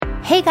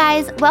Hey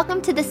guys, welcome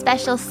to the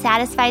special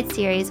Satisfied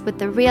series with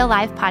the Real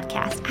Life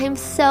Podcast. I'm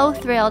so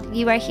thrilled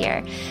you are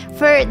here.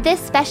 For this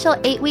special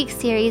 8-week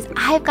series,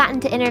 I've gotten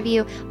to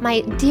interview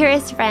my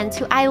dearest friends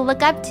who I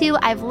look up to,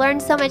 I've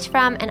learned so much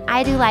from, and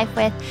I do life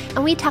with.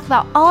 And we talk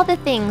about all the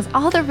things,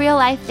 all the real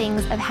life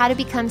things of how to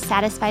become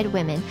satisfied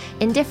women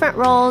in different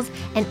roles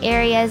and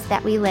areas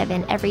that we live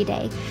in every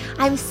day.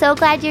 I'm so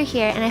glad you're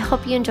here, and I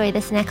hope you enjoy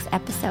this next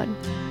episode.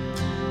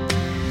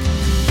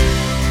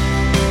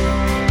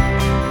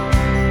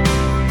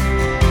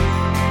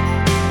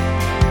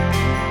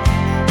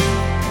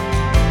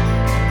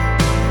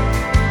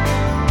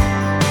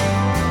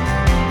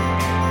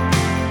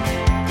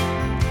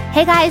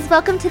 Hey guys,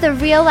 welcome to the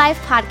Real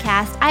Life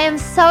Podcast. I am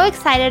so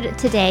excited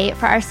today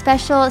for our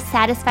special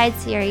Satisfied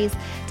series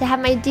to have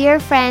my dear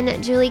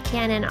friend Julie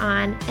Cannon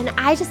on, and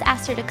I just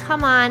asked her to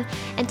come on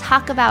and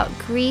talk about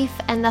grief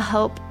and the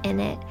hope in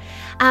it.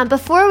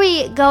 Before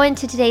we go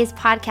into today's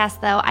podcast,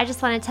 though, I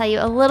just want to tell you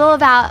a little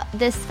about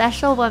this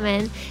special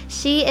woman.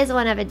 She is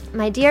one of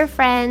my dear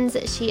friends.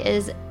 She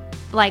is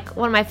like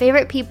one of my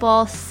favorite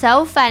people,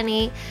 so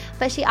funny,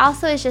 but she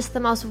also is just the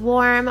most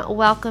warm,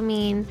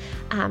 welcoming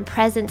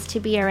presence to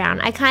be around.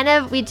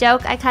 We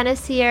joke, I kind of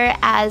see her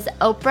as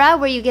Oprah,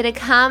 where you get to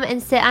come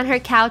and sit on her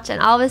couch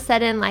and all of a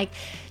sudden, like,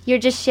 you're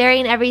just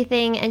sharing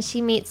everything, and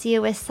she meets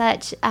you with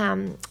such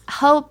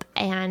hope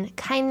and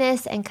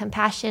kindness and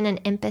compassion and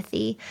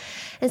empathy.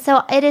 And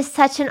so it is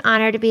such an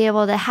honor to be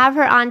able to have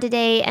her on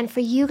today and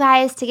for you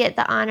guys to get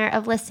the honor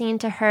of listening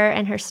to her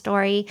and her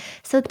story.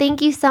 So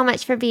thank you so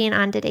much for being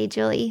on today,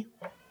 Julie.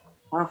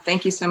 Well,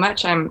 thank you so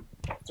much. I'm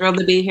thrilled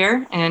to be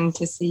here and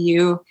to see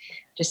you.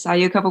 Just saw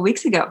you a couple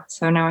weeks ago,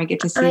 so now I get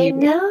to see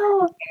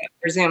you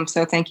over Zoom.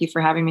 So thank you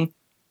for having me.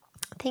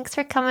 Thanks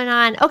for coming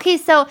on. Okay,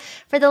 so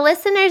for the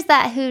listeners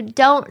who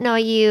don't know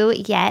you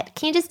yet,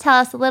 can you just tell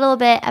us a little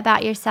bit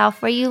about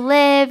yourself, where you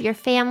live, your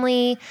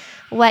family,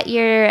 what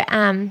your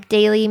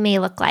daily may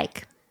look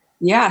like?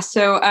 Yeah,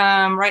 so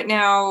right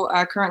now,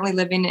 currently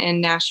living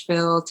in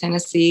Nashville,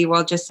 Tennessee,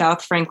 just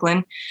south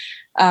Franklin.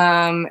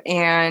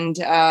 And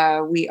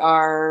we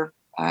are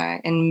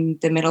in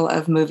the middle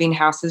of moving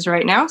houses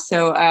right now.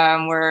 So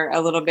we're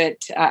a little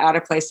bit out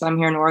of place. So I'm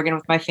here in Oregon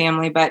with my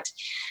family, but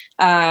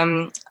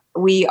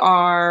we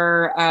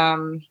are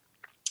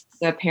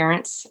the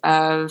parents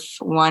of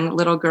one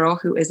little girl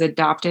who is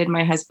adopted.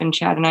 My husband,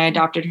 Chad, and I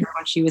adopted her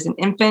when she was an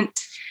infant.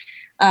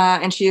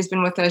 And she has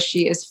been with us.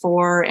 She is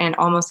 4 and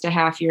almost a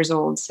half years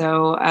old.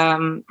 So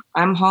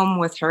I'm home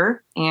with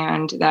her,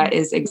 and that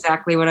is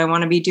exactly what I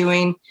want to be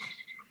doing.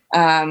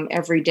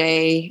 Every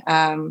day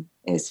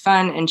is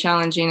fun and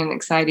challenging and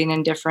exciting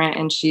and different.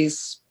 And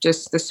she's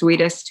just the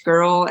sweetest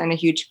girl and a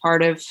huge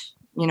part of,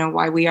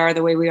 why we are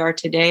the way we are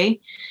today.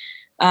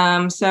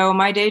 So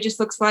my day just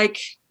looks like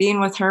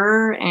being with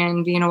her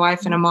and being a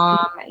wife and a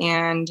mom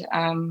and,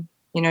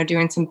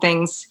 doing some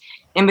things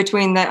in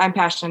between that I'm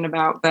passionate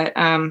about, but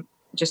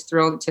just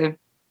thrilled to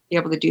be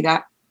able to do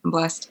that. I'm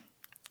blessed.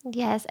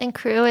 Yes. And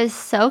Crew is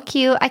so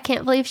cute. I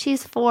can't believe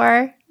she's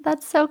 4.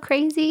 That's so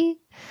crazy.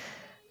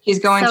 She's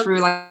going through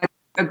like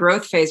a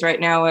growth phase right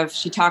now of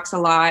she talks a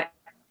lot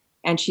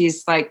and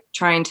she's like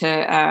trying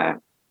to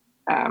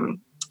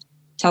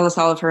tell us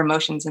all of her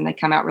emotions, and they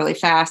come out really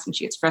fast and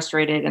she gets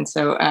frustrated. And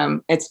so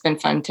it's been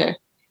fun to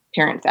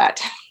parent that.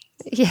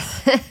 Yeah.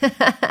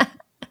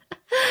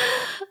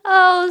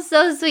 Oh,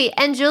 so sweet.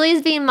 And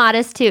Julie's being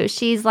modest too.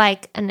 She's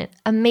like an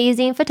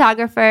amazing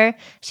photographer.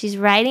 She's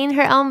writing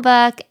her own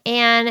book,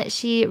 and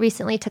she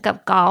recently took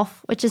up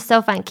golf, which is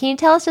so fun. Can you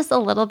tell us just a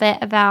little bit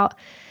about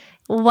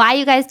why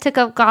you guys took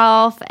up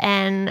golf?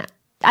 And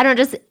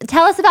just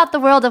tell us about the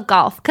world of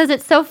golf, because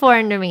it's so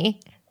foreign to me.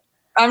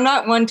 I'm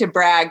not one to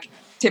brag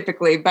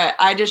typically, but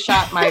I just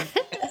shot my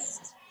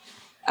best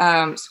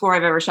score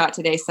I've ever shot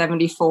today,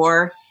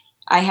 74.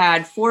 I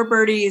had 4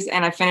 birdies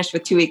and I finished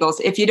with 2 eagles.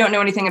 If you don't know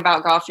anything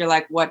about golf, you're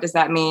like, what does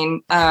that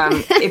mean?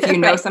 If you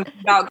know something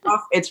about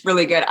golf, it's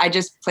really good. I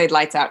just played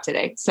lights out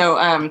today.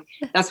 So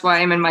that's why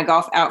I'm in my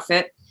golf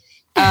outfit.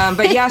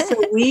 But yeah, so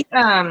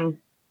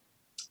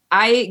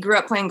I grew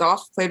up playing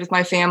golf, played with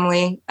my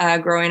family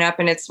growing up.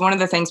 And it's one of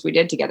the things we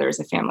did together as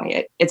a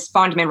family. It's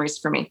fond memories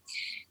for me.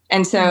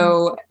 And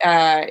so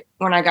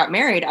when I got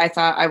married, I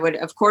thought I would,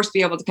 of course,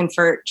 be able to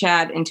convert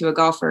Chad into a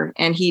golfer.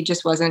 And he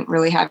just wasn't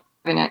really having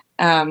it.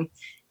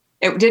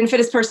 It didn't fit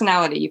his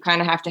personality. You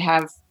kind of have to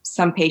have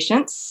some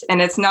patience.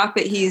 And it's not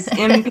that he's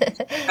impatient,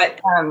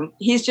 but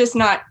he's just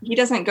not, he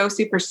doesn't go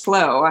super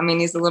slow. I mean,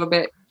 he's a little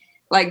bit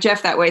like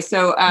Jeff that way.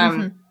 So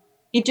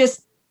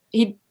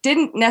he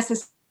didn't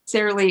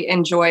necessarily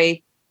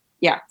enjoy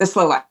the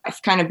slow life,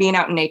 kind of being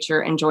out in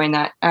nature, enjoying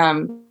that.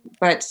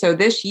 But so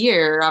this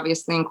year,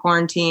 obviously in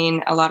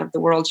quarantine, a lot of the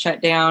world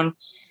shut down,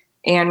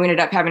 and we ended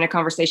up having a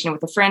conversation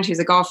with a friend who's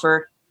a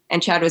golfer,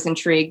 and Chad was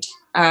intrigued.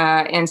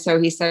 And so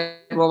he said,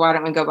 well, why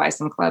don't we go buy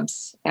some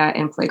clubs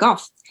and play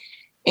golf?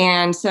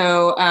 And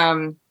so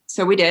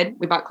we did.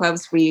 We bought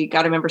clubs. We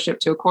got a membership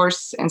to a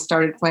course and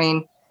started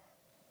playing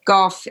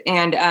golf.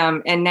 And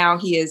now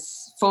he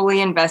is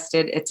fully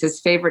invested. It's his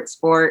favorite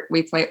sport.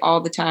 We play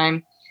all the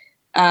time.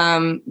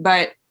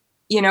 But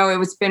it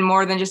was been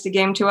more than just a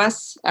game to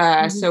us.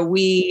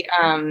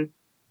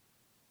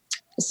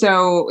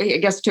 So I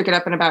guess took it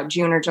up in about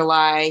June or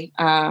July.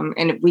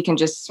 And we can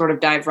just sort of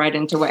dive right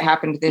into what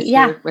happened this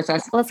year with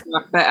us.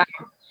 But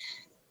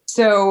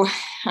so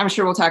I'm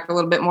sure we'll talk a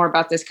little bit more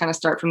about this, kind of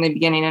start from the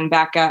beginning and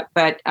back up.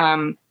 But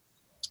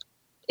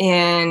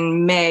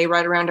in May,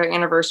 right around our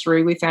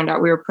anniversary, we found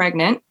out we were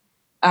pregnant,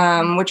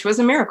 which was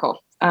a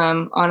miracle.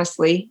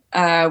 Honestly,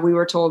 we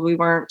were told we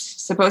weren't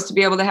supposed to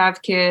be able to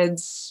have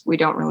kids. We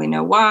don't really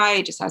know why.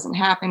 It just hasn't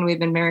happened. We've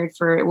been married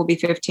it will be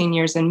 15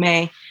 years in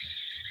May.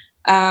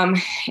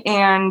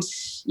 And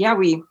yeah,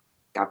 we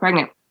got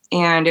pregnant,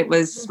 and it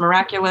was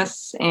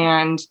miraculous.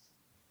 And,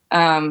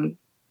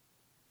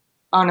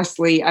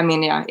 honestly, I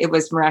mean, yeah, it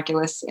was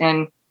miraculous.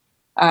 And,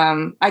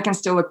 I can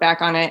still look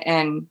back on it,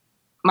 and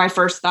my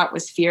first thought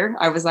was fear.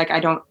 I was like, I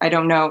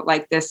don't know,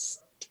 like this,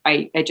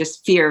 I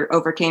just, fear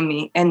overcame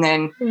me. And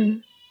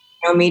then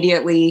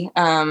immediately,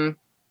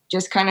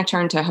 just kind of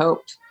turned to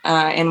hope.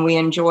 And we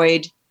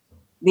enjoyed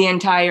the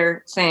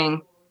entire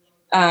thing,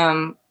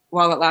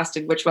 while it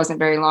lasted, which wasn't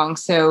very long.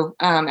 So,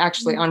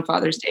 actually on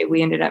Father's Day,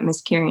 we ended up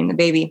miscarrying the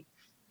baby.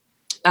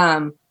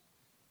 And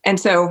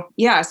so,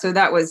 yeah, so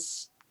that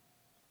was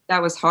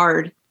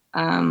hard.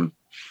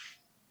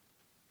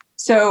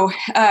 So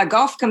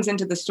golf comes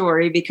into the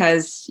story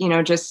because,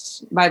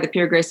 just by the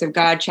pure grace of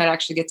God, Chad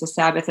actually gets a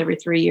Sabbath every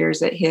 3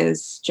 years at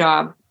his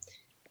job.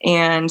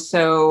 And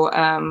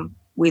so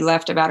we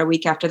left about a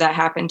week after that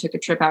happened, took a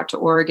trip out to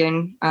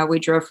Oregon. We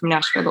drove from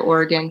Nashville to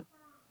Oregon.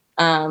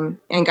 And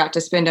got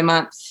to spend a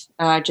month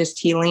just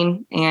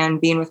healing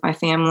and being with my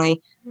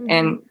family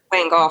and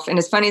playing golf. And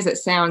as funny as it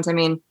sounds, I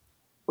mean,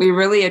 we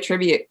really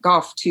attribute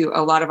golf to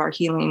a lot of our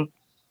healing,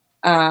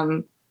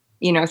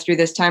 through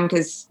this time,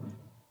 because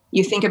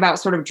you think about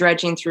sort of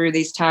dredging through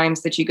these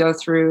times that you go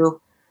through.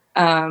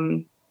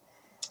 And,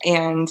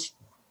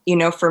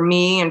 for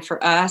me and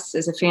for us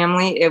as a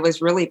family, it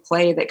was really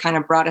play that kind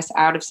of brought us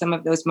out of some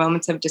of those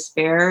moments of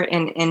despair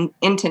and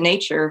into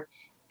nature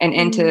and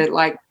into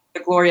like the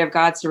glory of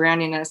God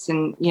surrounding us,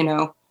 and,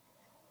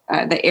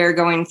 the air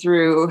going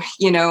through,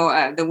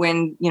 the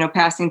wind,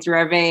 passing through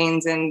our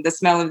veins, and the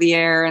smell of the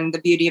air and the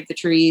beauty of the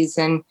trees,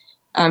 and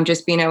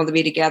just being able to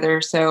be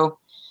together. So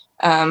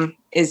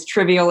as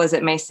trivial as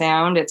it may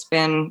sound, it's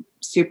been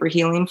super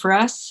healing for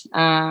us.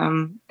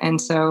 And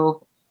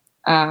so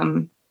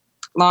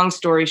long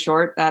story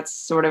short, that's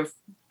sort of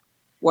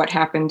what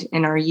happened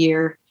in our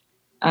year.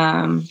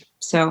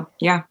 So,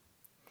 yeah.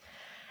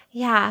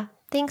 Yeah.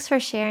 Thanks for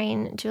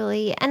sharing,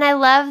 Julie. And I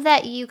love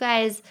that you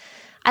guys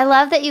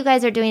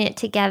are doing it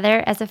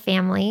together as a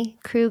family.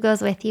 Crew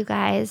goes with you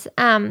guys.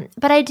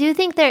 But I do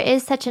think there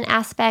is such an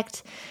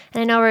aspect,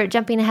 and I know we're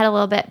jumping ahead a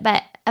little bit,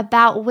 but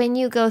about when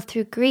you go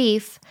through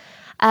grief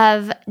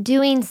of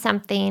doing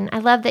something. I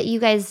love that you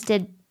guys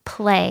did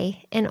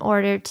play in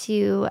order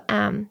to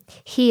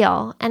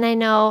heal. And I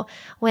know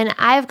when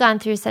I've gone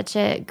through such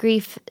a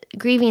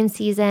grieving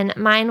season,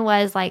 mine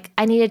was like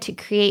I needed to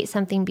create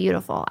something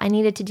beautiful. I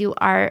needed to do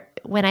art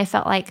when I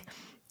felt like,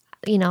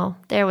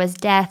 there was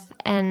death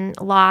and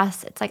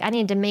loss. It's like I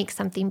needed to make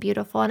something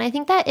beautiful. And I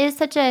think that is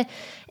such a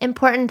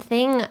important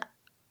thing,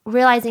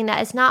 realizing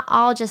that it's not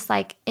all just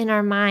like in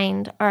our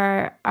mind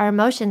or our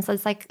emotions.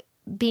 It's like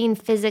being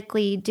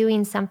physically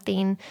doing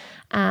something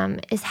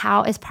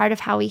is part of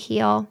how we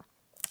heal.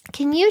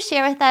 Can you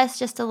share with us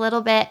just a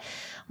little bit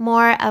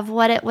more of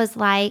what it was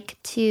like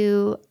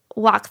to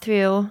walk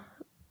through,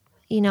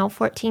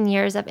 14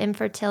 years of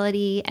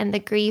infertility and the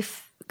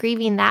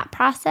grieving that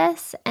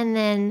process? And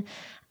then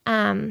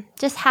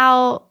just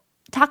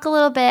talk a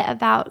little bit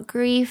about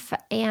grief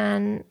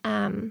and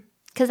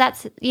because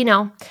that's,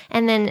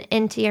 and then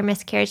into your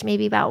miscarriage,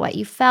 maybe about what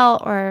you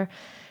felt or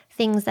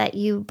things that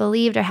you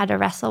believed or had to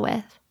wrestle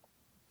with.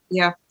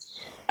 Yeah.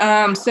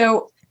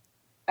 So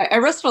I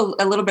wrestled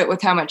a little bit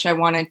with how much I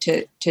wanted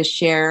to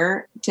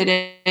share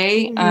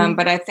today.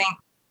 But I think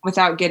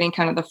without getting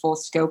kind of the full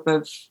scope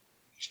of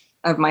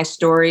my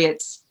story,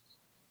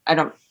 I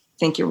don't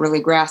think you'll really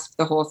grasp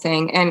the whole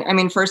thing. And I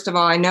mean, first of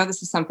all, I know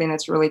this is something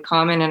that's really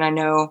common, and I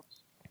know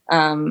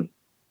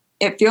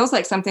it feels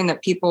like something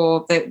that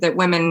people, that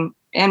women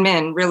and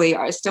men really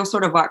are still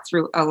sort of walk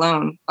through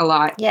alone a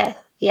lot. Yeah.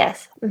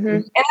 Yes. Mm-hmm.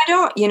 And I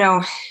don't,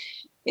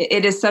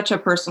 it is such a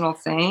personal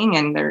thing,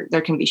 and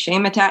there can be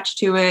shame attached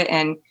to it.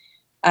 And,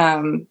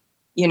 who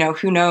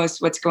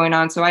knows what's going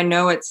on. So I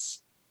know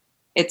it's,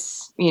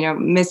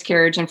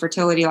 miscarriage and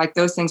fertility, like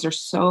those things are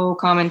so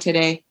common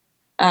today.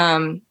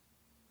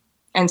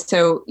 And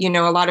so,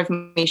 a lot of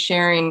me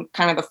sharing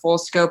kind of the full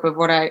scope of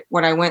what I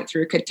went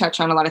through could touch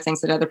on a lot of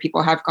things that other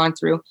people have gone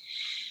through.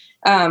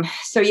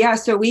 So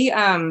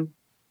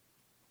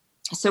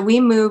we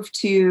moved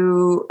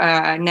to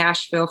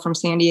Nashville from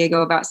San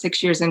Diego about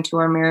 6 years into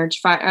our marriage,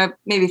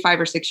 maybe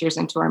 5 or 6 years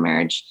into our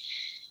marriage.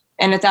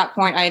 And at that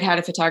point, I had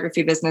a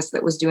photography business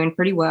that was doing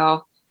pretty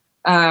well.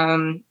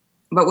 But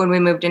when we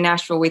moved to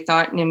Nashville, we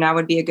thought, now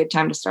would be a good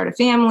time to start a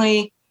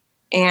family.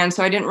 And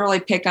so I didn't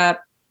really pick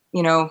up,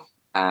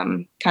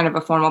 kind of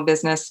a formal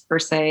business per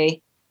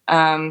se.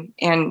 And,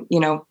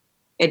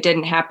 it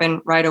didn't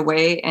happen right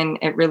away, and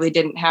it really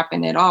didn't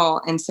happen at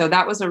all. And so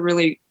that was a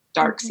really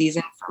dark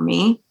season for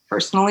me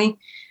personally.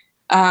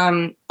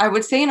 I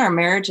would say in our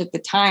marriage at the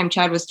time,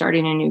 Chad was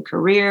starting a new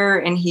career,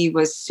 and he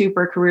was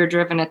super career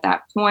driven at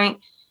that point.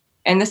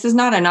 And this is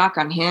not a knock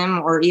on him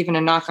or even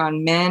a knock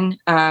on men,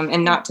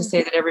 and not to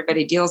say that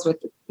everybody deals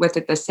with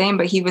it the same,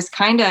 but he was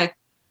kind of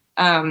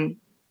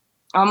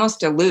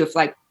almost aloof,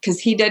 like, because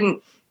he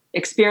didn't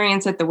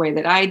experience it the way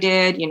that I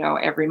did. You know,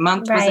 every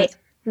month was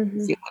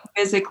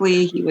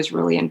physically, he was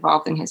really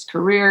involved in his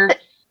career.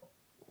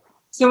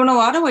 So in a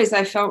lot of ways,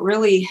 I felt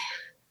really,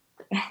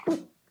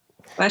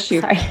 bless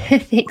you. Sorry.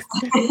 Thanks.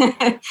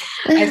 I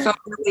felt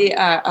really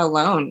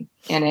alone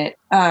in it.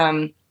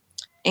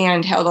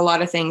 And held a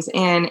lot of things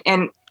in.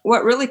 And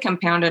what really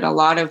compounded a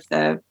lot of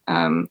the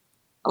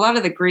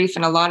grief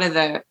and a lot of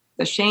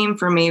the shame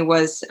for me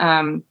was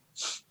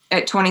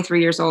at 23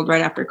 years old,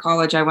 right after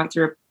college, I went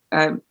through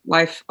a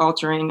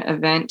life-altering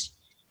event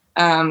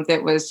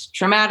that was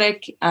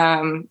traumatic,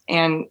 and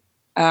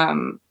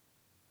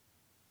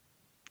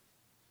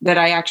that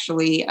I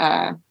actually,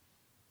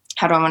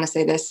 how do I want to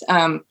say this?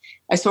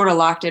 I sort of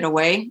locked it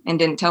away and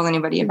didn't tell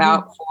anybody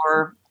about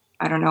for,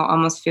 I don't know,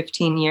 almost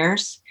 15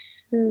 years.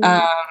 So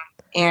I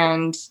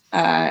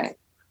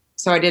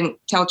didn't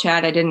tell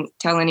Chad, I didn't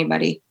tell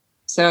anybody.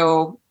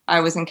 So I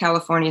was in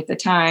California at the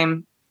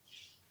time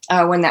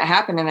when that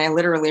happened, and I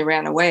literally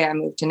ran away. I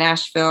moved to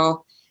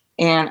Nashville,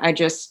 and I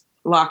just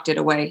locked it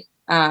away,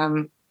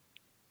 and,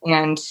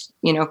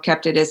 you know,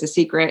 kept it as a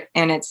secret.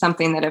 And it's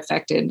something that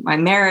affected my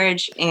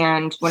marriage.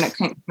 And when it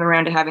came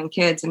around to having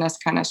kids and us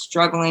kind of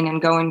struggling and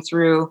going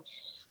through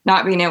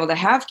not being able to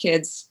have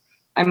kids,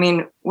 I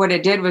mean, what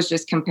it did was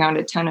just compound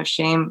a ton of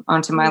shame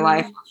onto my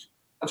life.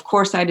 Of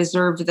course, I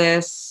deserved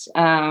this.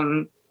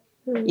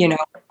 You know,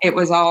 it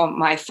was all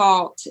my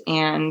fault.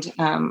 And,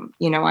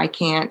 you know, I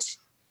can't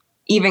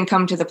even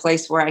come to the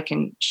place where I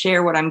can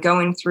share what I'm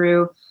going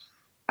through.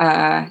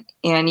 And,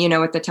 you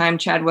know, at the time,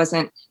 Chad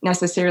wasn't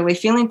necessarily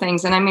feeling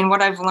things. And I mean,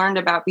 what I've learned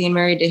about being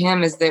married to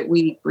him is that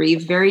we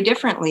grieve very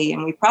differently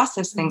and we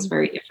process things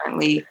very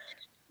differently.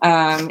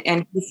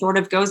 And he sort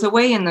of goes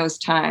away in those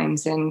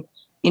times. And,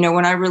 you know,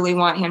 when I really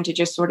want him to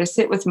just sort of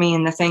sit with me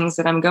in the things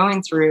that I'm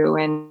going through.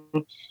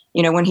 And,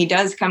 you know, when he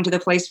does come to the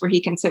place where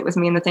he can sit with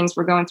me in the things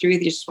we're going through, he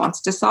just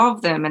wants to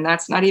solve them. And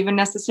that's not even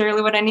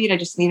necessarily what I need. I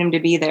just need him to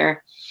be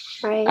there.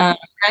 Right.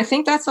 I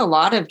think that's a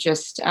lot of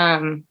just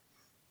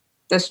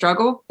the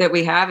struggle that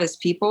we have as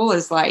people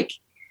is like,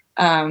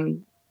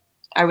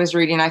 I was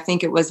reading, I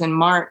think it was in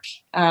Mark,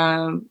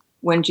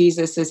 when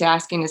Jesus is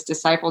asking his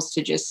disciples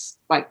to just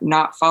like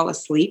not fall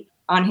asleep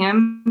on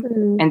him,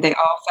 and they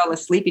all fell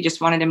asleep. He just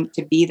wanted him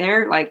to be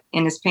there, like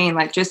in his pain,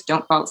 like just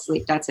don't fall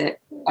asleep. That's it.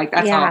 Like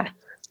that's all.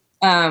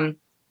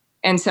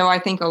 And so I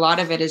think a lot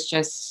of it is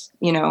just,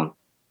 you know,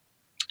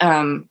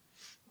 when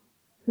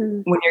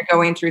you're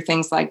going through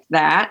things like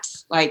that,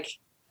 like,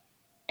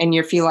 and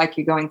you feel like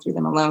you're going through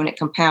them alone, it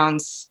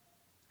compounds,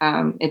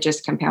 it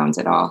just compounds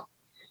it all.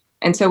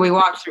 And so we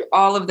walked through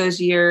all of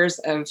those years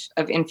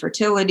of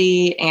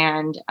infertility.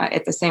 And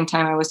at the same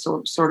time, I was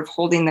sort of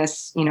holding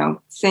this, you know,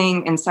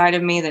 thing inside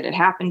of me that had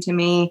happened to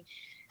me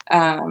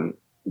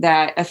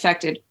that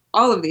affected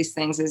all of these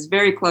things, is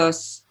very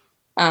close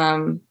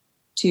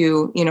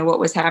to, you know, what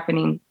was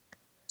happening.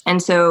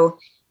 And so,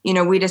 you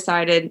know, we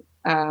decided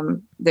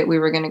that we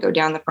were going to go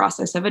down the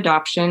process of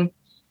adoption.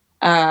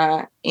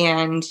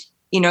 And,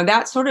 you know,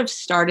 that sort of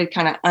started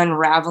kind of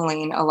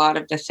unraveling a lot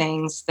of the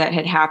things that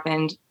had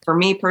happened for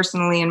me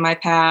personally in my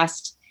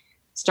past,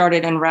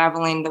 started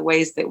unraveling the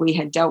ways that we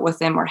had dealt with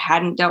them or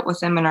hadn't dealt with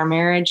them in our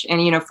marriage.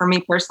 And, you know, for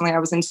me personally, I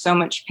was in so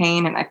much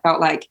pain and I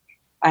felt like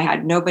I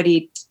had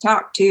nobody to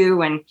talk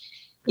to. And,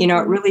 you know,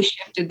 it really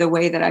shifted the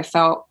way that I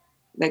felt,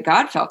 that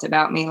God felt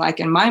about me. Like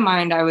in my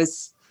mind, I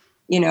was,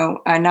 you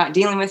know, not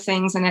dealing with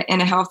things in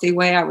a healthy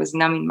way. I was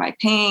numbing my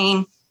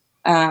pain.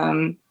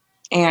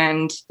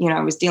 And, you know,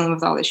 I was dealing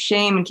with all this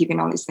shame and keeping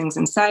all these things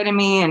inside of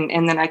me.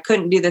 And then I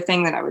couldn't do the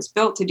thing that I was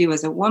built to do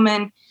as a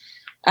woman.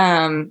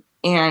 And,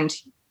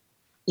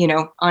 you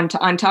know, on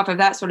top of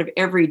that, sort of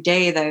every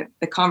day,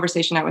 the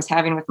conversation I was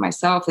having with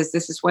myself is,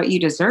 this is what you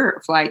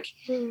deserve. Like,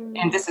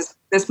 and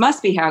this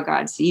must be how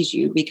God sees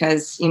you,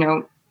 because, you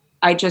know,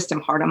 I just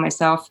am hard on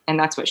myself. And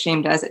that's what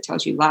shame does. It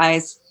tells you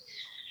lies.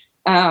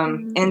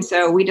 And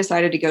so we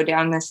decided to go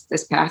down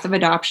this path of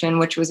adoption,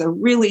 which was a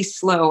really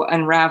slow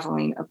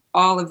unraveling of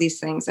all of these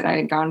things that I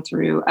had gone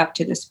through up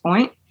to this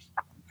point.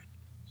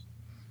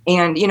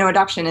 And, you know,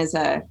 adoption is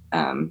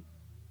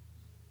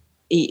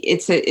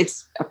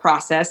it's a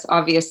process,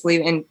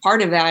 obviously. And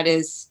part of that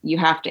is you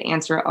have to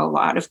answer a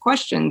lot of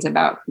questions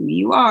about who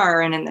you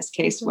are. And in this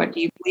case, what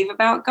do you believe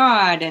about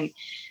God? And,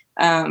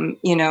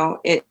 you know,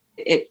 it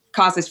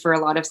causes for a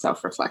lot of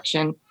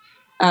self-reflection.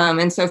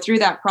 And so through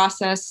that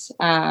process,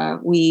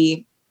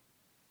 we,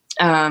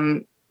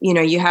 you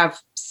know, you have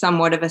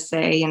somewhat of a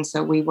say. And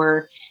so we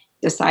were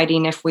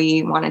deciding if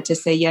we wanted to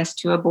say yes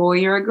to a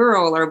boy or a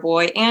girl, or a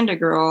boy and a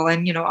girl,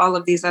 and, you know, all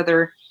of these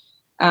other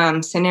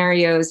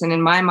scenarios. And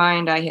in my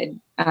mind, I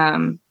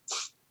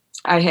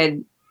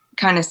had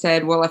kind of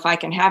said, well, if I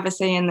can have a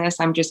say in this,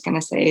 I'm just going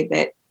to say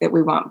that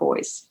we want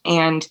boys.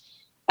 And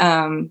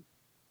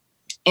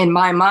in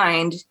my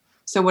mind,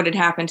 so what had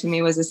happened to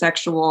me was a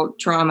sexual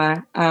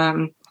trauma.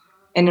 And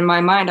in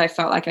my mind, I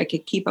felt like I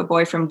could keep a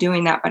boy from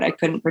doing that, but I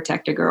couldn't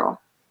protect a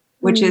girl,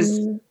 which is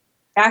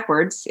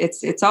backwards.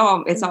 It's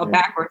all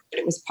backwards, but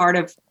it was part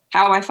of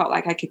how I felt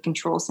like I could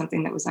control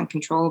something that was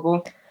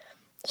uncontrollable.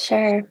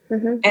 Sure.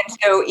 Mm-hmm. And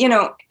so,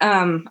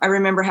 I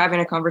remember having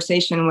a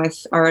conversation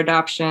with our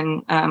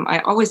adoption. I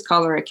always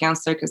call her a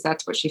counselor because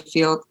that's what she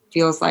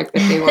feels like,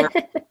 that they were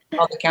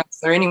called a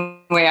counselor.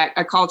 Anyway,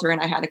 I called her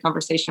and I had a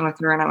conversation with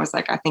her, and I was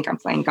like, I think I'm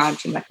playing God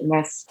too much in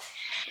this.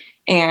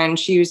 And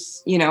she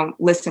was,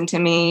 listened to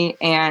me.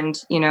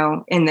 And,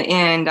 in the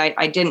end,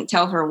 I didn't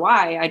tell her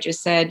why. I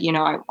just said,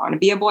 I want to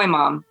be a boy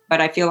mom,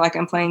 but I feel like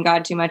I'm playing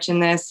God too much in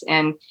this.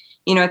 And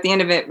at the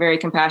end of it, very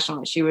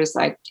compassionate, she was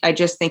like, I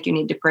just think you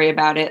need to pray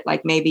about it.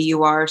 Like, maybe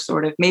you are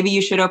maybe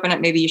you should open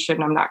it. Maybe you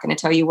shouldn't. I'm not going to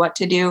tell you what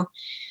to do.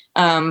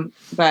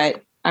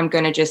 But I'm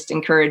going to just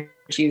encourage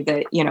you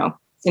that,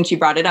 since you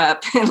brought it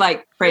up,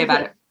 like, pray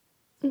about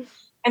it.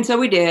 And so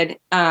we did.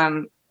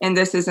 And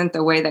this isn't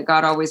the way that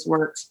God always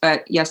works.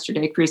 But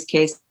yesterday, Cruz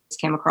case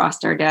came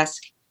across our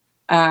desk.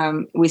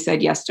 We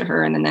said yes to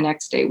her. And then the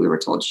next day we were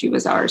told she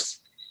was ours.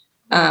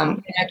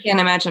 And I can't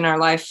imagine our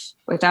life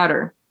without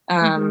her.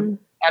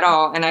 At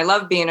all. And I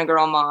love being a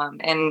girl mom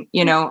and,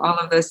 all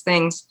of those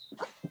things.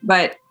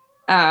 But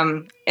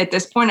at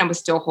this point, I was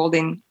still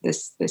holding the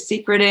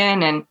secret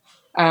in. And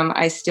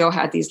I still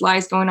had these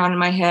lies going on in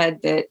my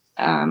head that,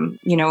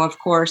 of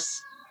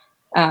course,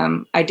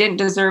 I didn't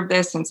deserve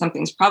this and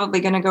something's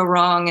probably going to go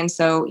wrong. And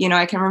so,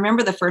 I can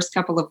remember the first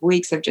couple of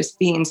weeks of just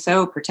being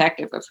so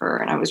protective of her.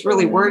 And I was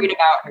really worried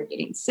about her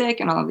getting sick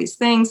and all of these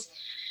things.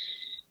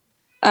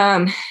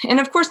 And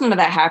of course, none of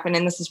that happened.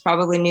 And this is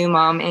probably new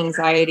mom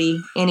anxiety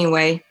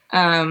anyway.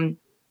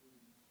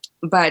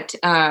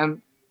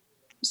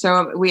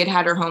 So we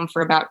had her home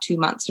for about 2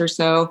 months or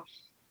so.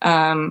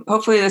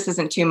 Hopefully this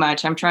isn't too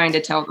much. I'm trying to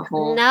tell the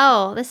whole.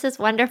 No, this is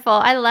wonderful.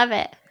 I love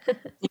it.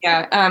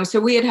 Yeah. So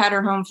we had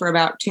her home for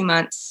about 2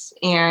 months,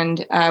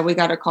 and we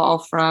got a call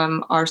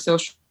from our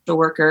social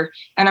worker.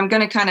 And I'm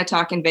going to kind of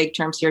talk in vague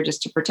terms here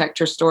just to protect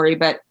her story.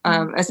 But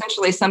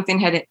essentially something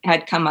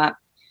had come up.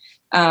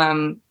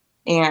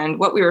 And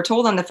what we were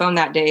told on the phone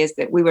that day is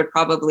that we would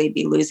probably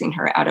be losing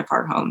her out of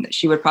our home, that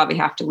she would probably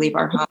have to leave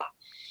our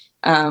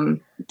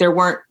home. There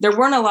weren't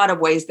a lot of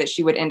ways that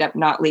she would end up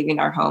not leaving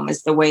our home,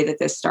 is the way that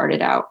this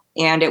started out.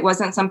 And it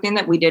wasn't something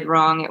that we did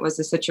wrong. It was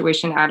a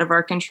situation out of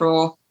our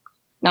control,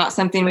 not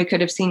something we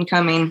could have seen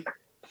coming.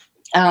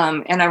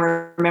 And I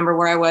remember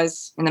where I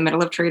was in the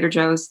middle of Trader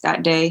Joe's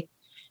that day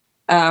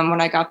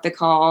when I got the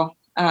call,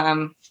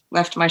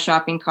 left my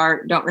shopping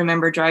cart, don't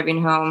remember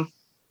driving home,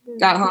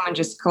 got home and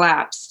just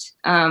collapsed.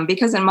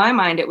 Because in my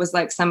mind, it was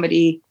like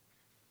we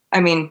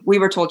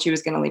were told she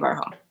was going to leave our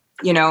home,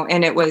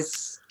 and it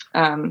was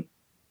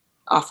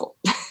awful.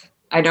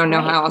 I don't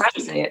know how else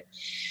to say it.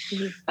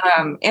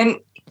 And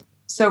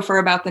so for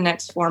about the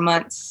next 4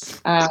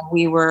 months,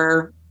 we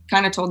were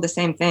kind of told the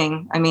same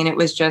thing. It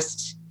was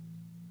just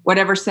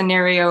whatever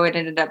scenario it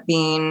ended up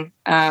being,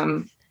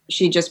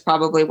 she just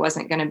probably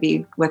wasn't going to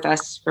be with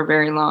us for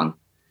very long.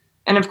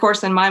 And of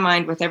course, in my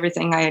mind, with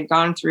everything I had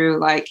gone through,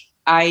 like,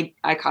 I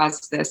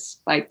caused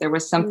this, like, there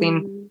was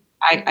something,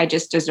 I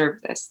just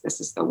deserve this.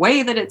 This is the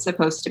way that it's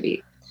supposed to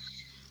be.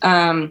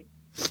 And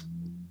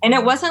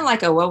it wasn't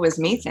like a woe is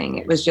me thing.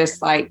 It was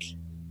just like,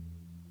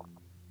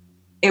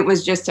 it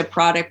was just a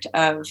product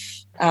of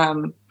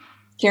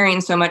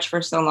carrying so much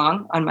for so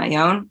long on my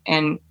own.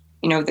 And,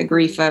 the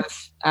grief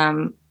of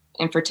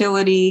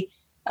infertility,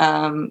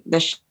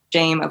 the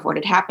shame of what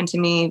had happened to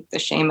me, the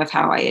shame of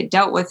how I had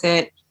dealt with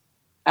it,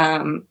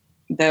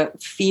 the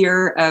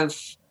fear of,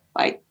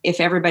 like, if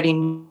everybody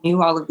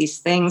knew all of these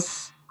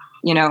things,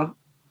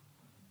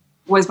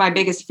 was my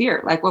biggest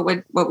fear. Like, what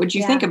would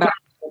you think about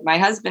my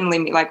husband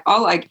leave me? Like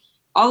all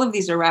of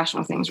these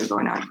irrational things were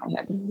going on in my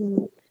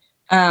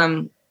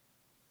head.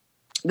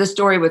 The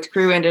story with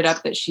Crew ended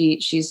up that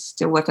she's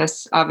still with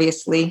us,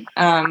 obviously.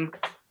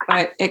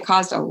 But it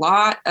caused a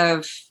lot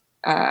of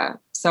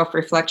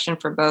self-reflection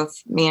for both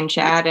me and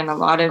Chad, and a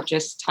lot of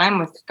just time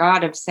with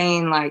God of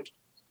saying, like,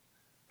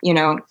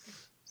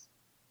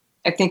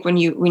 I think when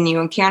you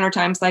encounter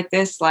times like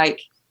this,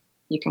 like,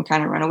 you can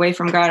kind of run away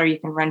from God or you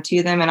can run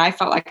to them. And I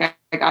felt like I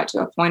got to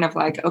a point of,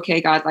 like,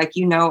 okay, God, like,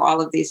 all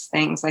of these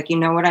things, like,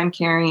 what I'm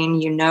carrying,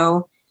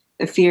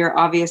 the fear,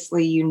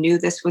 obviously, you knew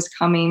this was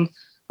coming.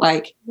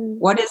 Like,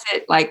 what is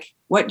it? Like,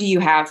 what do you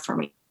have for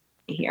me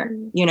here?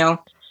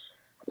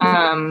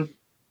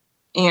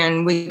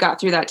 And we got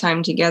through that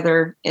time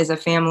together as a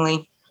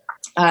family.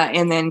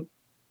 And then,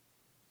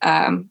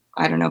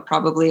 I don't know,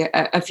 probably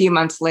a few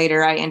months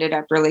later, I ended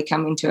up really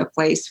coming to a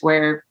place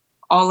where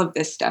all of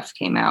this stuff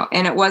came out.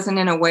 And it wasn't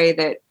in a way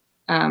that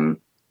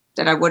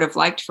I would have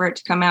liked for it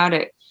to come out.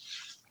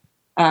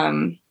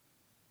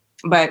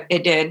 But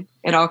it did.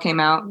 It all came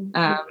out.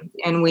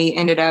 And we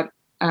ended up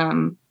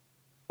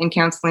in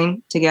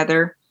counseling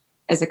together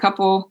as a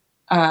couple.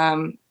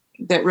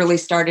 that really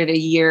started a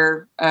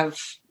year of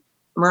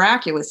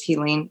miraculous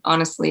healing.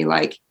 Honestly,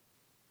 like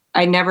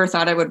I never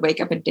thought I would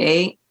wake up a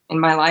day in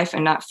my life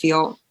and not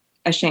feel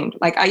ashamed.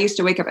 Like I used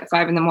to wake up at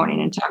 5 a.m.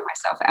 and talk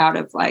myself out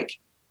of like,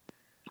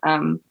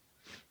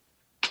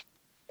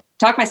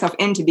 talk myself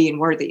into being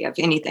worthy of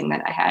anything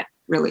that I had,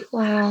 really.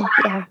 Wow.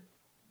 Yeah.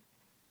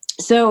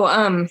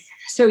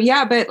 So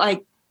yeah, but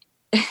like,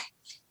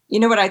 you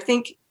know what I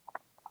think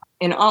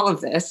in all of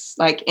this,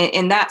 like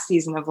in that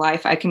season of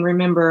life, I can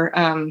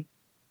remember,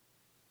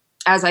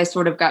 as I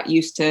sort of got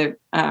used to,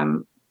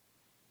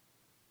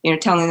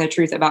 telling the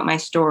truth about my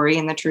story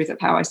and the truth of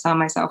how I saw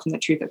myself and the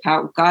truth of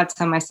how God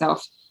saw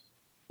myself,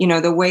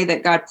 the way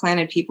that God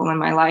planted people in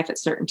my life at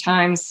certain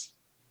times.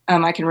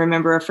 I can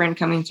remember a friend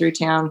coming through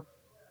town,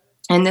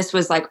 and this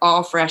was like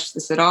all fresh.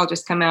 This had all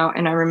just come out.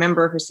 And I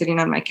remember her sitting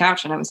on my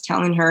couch, and I was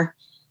telling her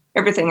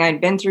everything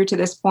I'd been through to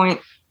this point,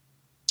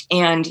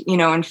 and,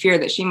 in fear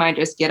that she might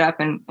just get up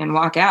and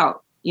walk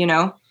out,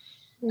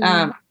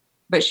 Mm.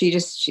 but she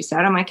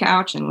sat on my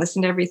couch and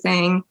listened to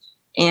everything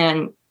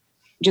and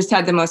just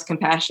had the most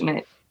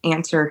compassionate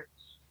answer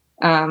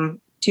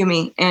to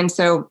me. And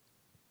so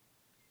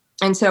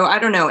I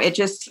don't know, it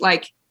just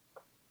like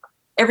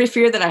every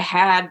fear that I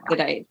had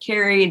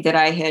carried, that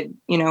I had,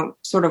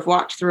 sort of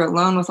walked through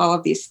alone with all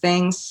of these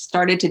things,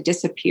 started to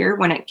disappear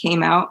when it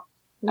came out.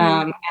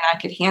 And I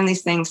could hand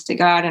these things to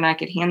God, and I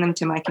could hand them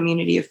to my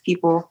community of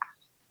people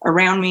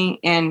around me.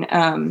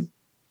 And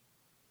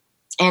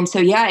so,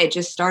 yeah, it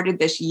just started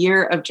this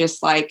year of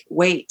just like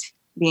weight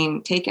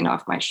being taken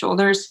off my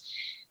shoulders.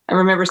 I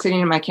remember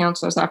sitting in my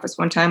counselor's office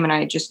one time, and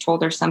I just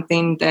told her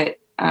something that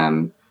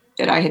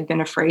I had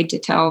been afraid to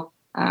tell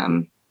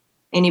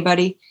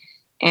anybody.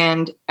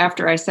 And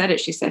after I said it,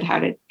 she said, how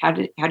do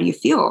you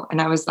feel?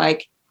 And I was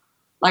like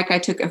I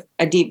took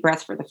a deep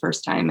breath for the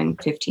first time in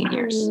 15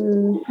 years.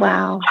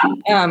 Wow.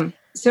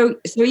 So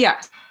yeah.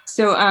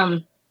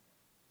 So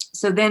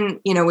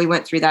then, we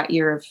went through that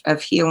year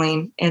of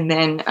healing, and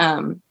then,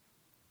 I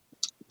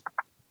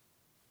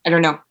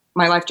don't know,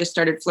 my life just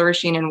started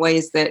flourishing in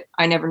ways that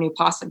I never knew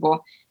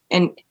possible.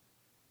 And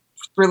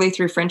really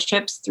through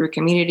friendships, through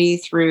community,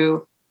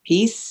 through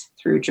peace,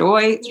 through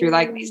joy, through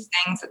like these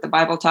things that the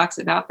Bible talks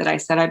about that I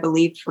said I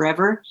believed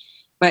forever,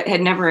 but had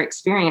never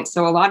experienced.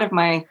 So a lot of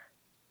my,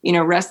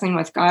 wrestling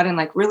with God and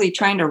like really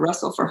trying to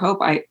wrestle for hope,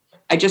 I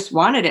just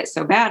wanted it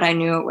so bad. I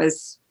knew it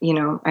was,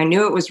 I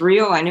knew it was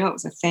real. I knew it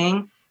was a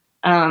thing.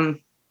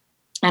 And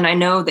I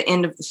know the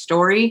end of the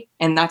story.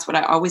 And that's what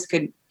I always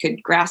could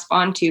grasp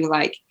onto.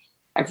 Like,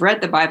 I've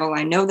read the Bible.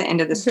 I know the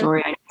end of the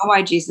story. I know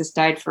why Jesus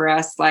died for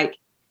us. Like,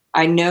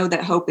 I know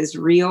that hope is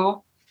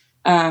real.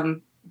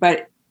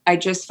 But I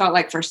just felt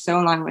like for so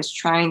long I was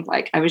trying,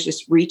 like I was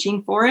just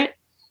reaching for it.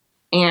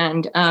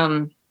 And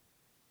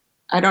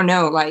I don't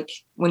know, like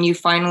when you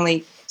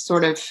finally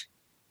sort of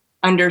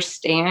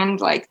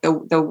understand like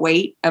the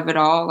weight of it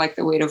all, like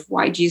the weight of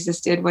why Jesus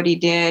did what he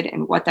did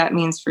and what that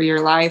means for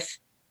your life,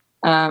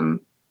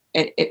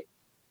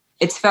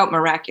 it's felt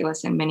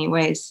miraculous in many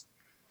ways.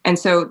 And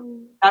so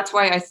that's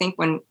why I think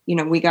when,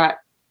 we got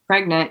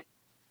pregnant,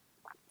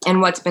 and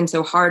what's been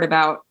so hard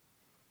about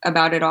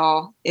it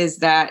all is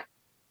that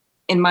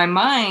in my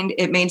mind,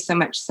 it made so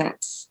much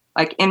sense.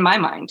 Like in my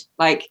mind,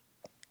 like,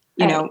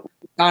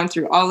 gone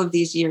through all of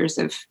these years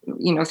of,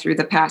 through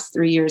the past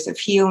 3 years of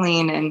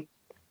healing.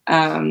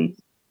 And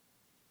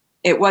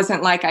it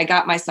wasn't like I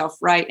got myself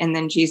right and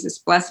then Jesus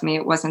blessed me.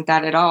 It wasn't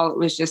that at all. It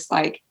was just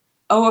like,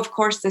 oh, of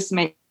course this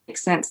makes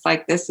sense.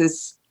 Like this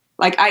is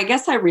like, I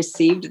guess I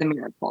received the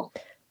miracle,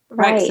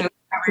 right? So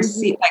I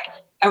received, like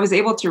I was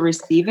able to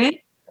receive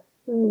it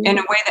in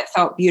a way that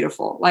felt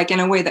beautiful, like in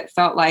a way that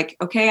felt like,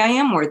 okay, I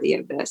am worthy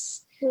of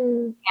this.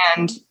 And,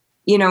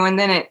 and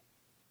then it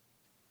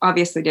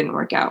obviously didn't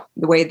work out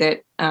the way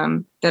that,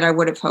 that I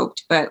would have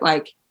hoped, but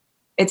like,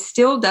 it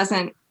still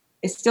doesn't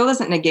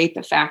negate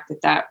the fact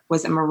that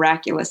was a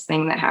miraculous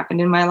thing that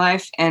happened in my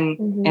life and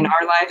in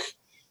our life.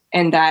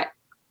 And that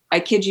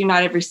I kid you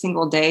not, every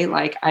single day,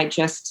 like I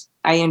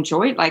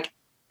enjoyed, like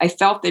I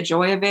felt the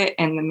joy of it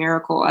and the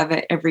miracle of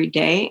it every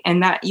day.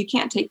 And that you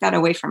can't take that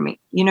away from me.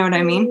 You know what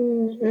I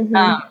mean?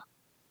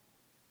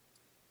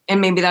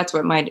 And maybe that's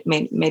what made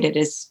it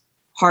as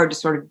hard to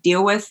sort of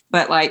deal with,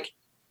 but I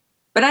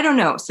don't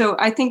know. So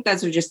I think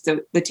those are just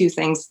the two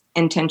things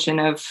in tension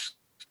of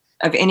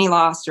any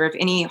loss or of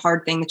any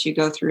hard thing that you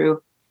go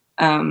through.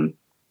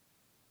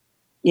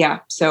 Yeah.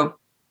 So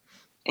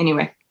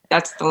anyway,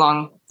 that's the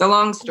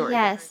long story.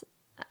 Yes.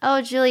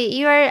 Oh,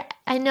 Julie,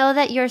 I know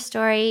that your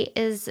story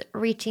is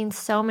reaching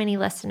so many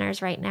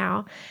listeners right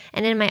now,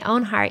 and in my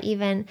own heart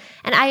even.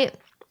 And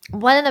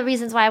one of the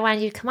reasons why I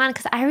wanted you to come on,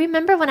 because I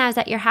remember when I was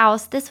at your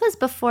house, this was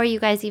before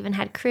you guys even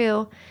had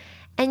Crew,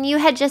 and you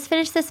had just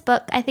finished this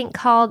book, I think,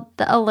 called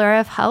The Allure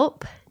of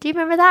Hope. Do you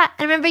remember that?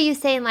 I remember you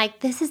saying, like,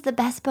 this is the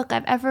best book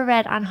I've ever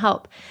read on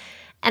hope.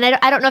 And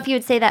I don't know if you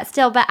would say that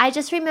still, but I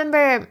just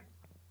remember,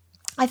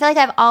 I feel like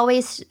I've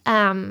always,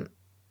 I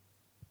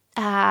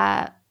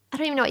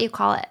don't even know what you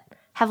call it,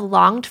 have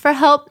longed for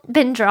hope,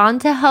 been drawn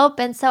to hope.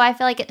 And so I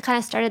feel like it kind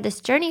of started this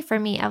journey for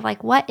me of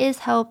like, what is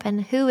hope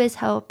and who is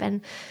hope?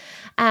 And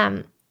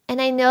I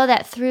know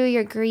that through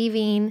your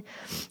grieving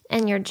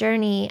and your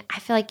journey, I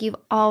feel like you've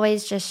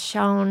always just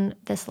shown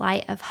this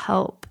light of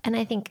hope. And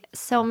I think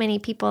so many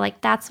people,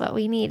 like, that's what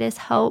we need is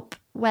hope,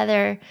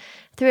 whether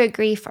through a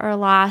grief or a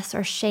loss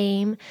or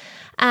shame.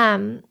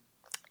 And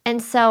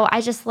so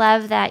I just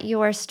love that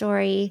your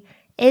story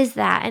is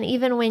that. And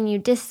even when you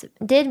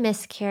did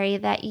miscarry,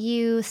 that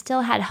you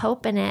still had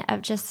hope in it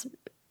of just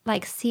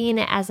like seeing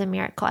it as a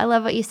miracle. I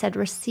love what you said,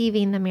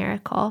 receiving the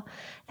miracle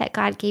that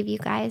God gave you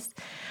guys.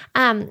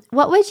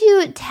 What would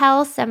you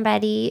tell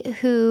somebody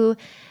who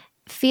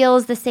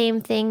feels the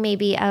same thing,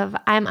 maybe of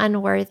I'm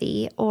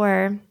unworthy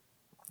or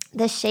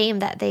the shame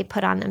that they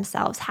put on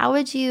themselves?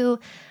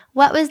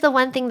 What was the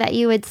one thing that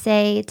you would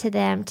say to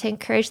them to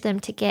encourage them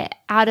to get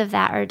out of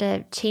that or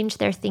to change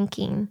their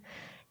thinking?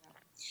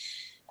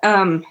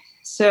 Well,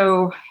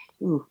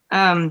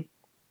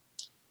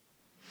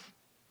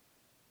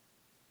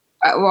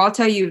 I'll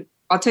tell you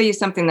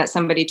something that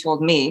somebody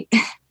told me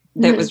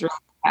that was really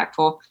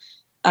impactful.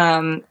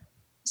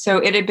 So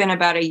it had been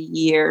about a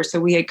year. So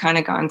we had kind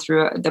of gone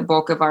through the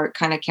bulk of our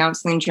kind of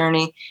counseling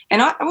journey.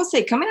 And I will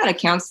say, coming out of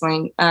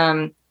counseling,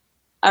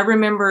 I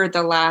remember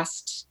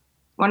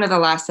one of the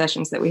last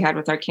sessions that we had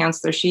with our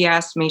counselor, she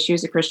asked me, she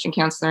was a Christian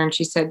counselor, and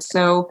she said,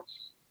 so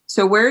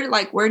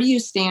where do you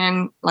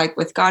stand like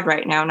with God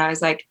right now? And I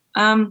was like,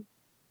 I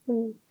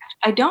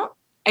don't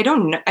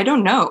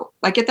know.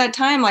 Like at that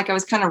time, like I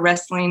was kind of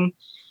wrestling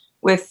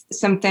with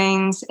some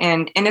things,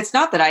 and it's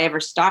not that I ever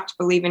stopped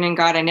believing in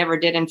God. I never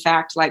did. In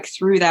fact, like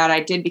through that,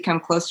 I did become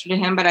closer to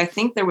him, but I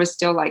think there was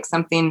still like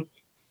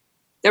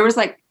there was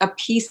like a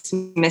piece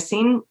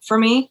missing for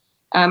me.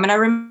 And I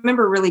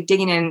remember really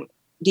digging in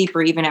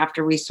deeper, even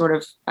after we sort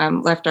of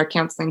left our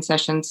counseling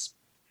sessions.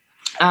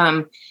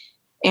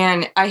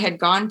 And I had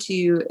gone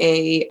to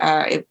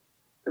a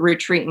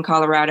retreat in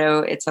Colorado.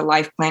 It's a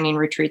life planning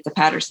retreat. The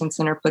Patterson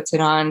Center puts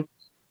it on.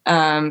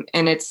 And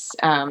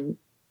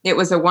it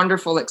was a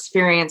wonderful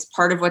experience.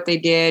 Part of what they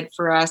did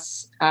for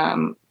us,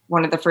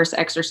 one of the first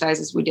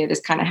exercises we did is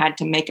kind of had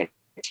to make a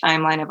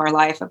timeline of our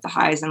life, of the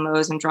highs and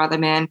lows, and draw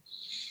them in.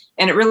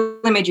 And it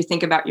really made you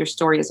think about your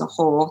story as a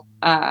whole.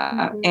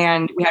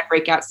 And we had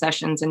breakout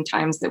sessions and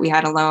times that we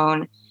had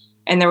alone.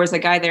 And there was a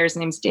guy there, his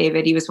name's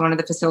David. He was one of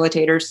the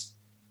facilitators,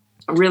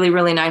 a really,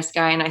 really nice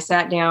guy. And I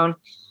sat down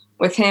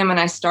with him and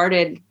I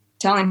started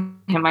telling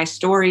him my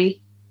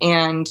story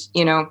and,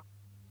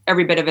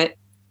 every bit of it.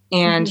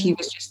 And he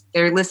was just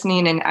there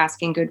listening and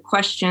asking good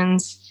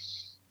questions.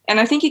 And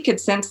I think he could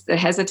sense the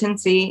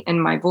hesitancy in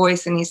my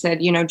voice. And he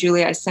said,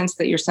 Julie, I sense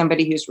that you're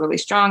somebody who's really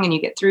strong and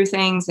you get through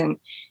things and,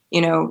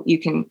 you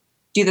can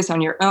do this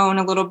on your own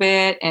a little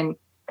bit. And,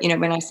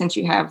 when I sense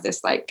you have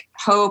this like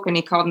hope. And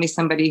he called me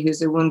somebody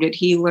who's a wounded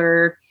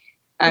healer.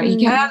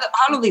 He had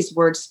all of these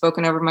words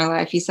spoken over my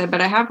life. He said,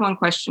 but I have one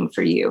question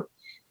for you.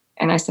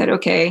 And I said,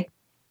 okay.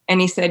 And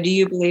he said, do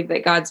you believe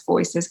that God's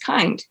voice is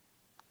kind?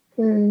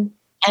 And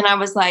I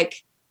was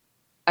like,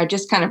 I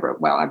just kind of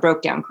I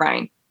broke down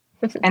crying.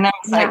 And I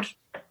was like,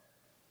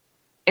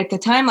 at the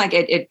time, like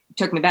it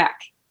took me back.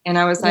 And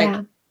I was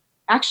like,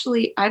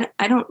 actually, I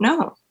don't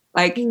know.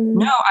 Like,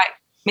 no,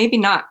 maybe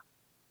not.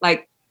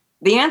 Like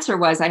the answer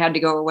was I had to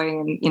go away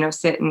and,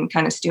 sit and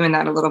kind of stew in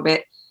that a little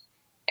bit.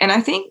 And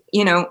I think,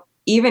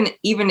 even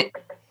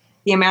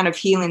the amount of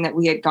healing that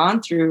we had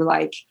gone through,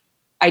 like,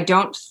 I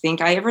don't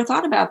think I ever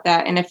thought about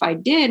that. And if I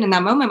did in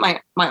that moment, my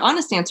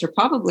honest answer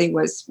probably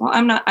was, well,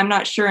 I'm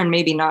not sure. And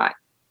maybe not.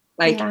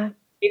 Like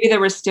maybe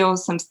there was still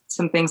some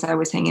things I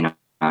was hanging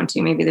on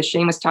to. Maybe the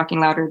shame was talking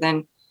louder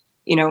than,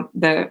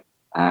 the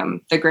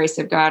grace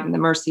of God and the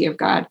mercy of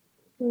God.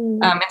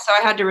 And so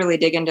I had to really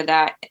dig into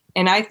that.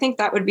 And I think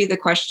that would be the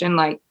question,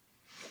 like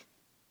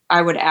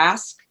I would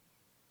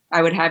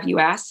have you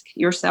ask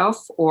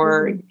yourself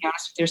or be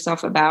honest with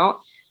yourself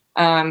about.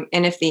 And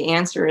if the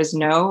answer is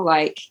no,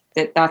 like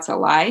that's a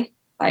lie,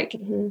 like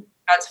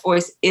God's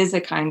voice is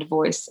a kind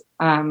voice.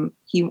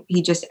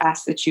 He just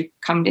asks that you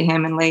come to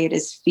him and lay at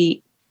his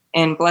feet,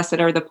 and blessed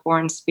are the poor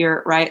in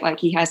spirit, right? Like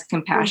he has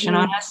compassion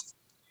on us.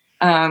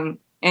 And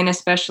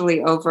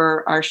especially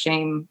over our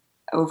shame,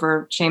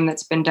 over shame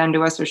that's been done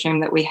to us or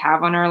shame that we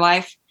have on our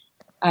life.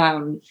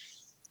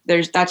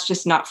 That's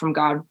just not from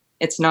God.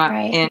 It's not.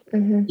 Right.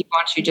 And he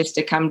wants you just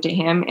to come to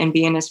him and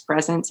be in his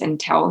presence and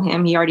tell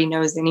him. He already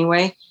knows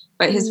anyway,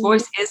 but his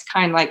voice is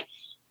kind of like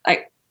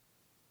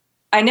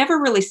I never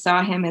really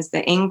saw him as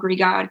the angry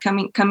God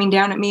coming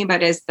down at me,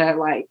 but as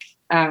the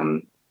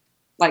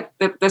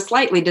the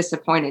slightly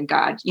disappointed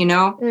God,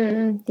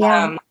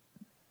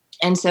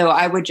 and so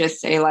I would just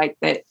say like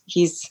that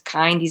he's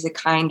kind, he's a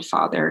kind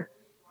father,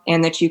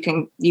 and that you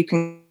can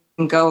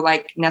go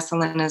like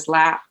nestle in his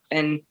lap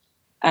and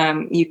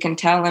you can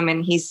tell him,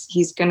 and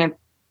he's going to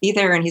be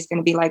there, and he's going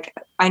to be like,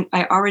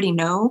 I already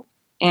know,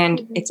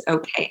 and it's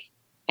okay.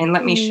 And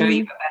let me show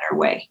you a better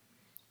way.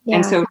 Yeah.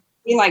 And so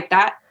like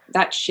that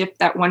shift,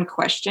 that one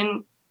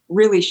question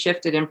really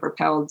shifted and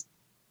propelled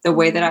the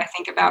way that I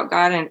think about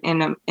God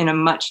in a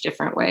much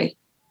different way.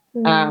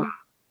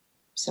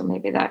 So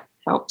maybe that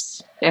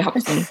helps. It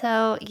helps me.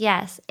 So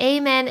yes.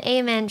 Amen.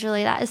 Amen,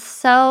 Julie. That is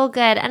so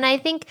good. And I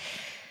think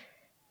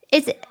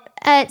it's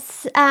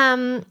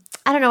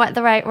I don't know what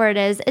the right word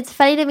is. It's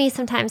funny to me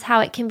sometimes how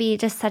it can be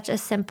just such a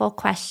simple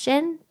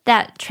question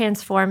that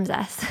transforms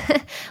us.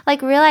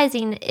 Like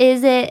realizing,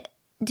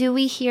 do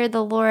we hear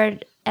the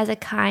Lord as a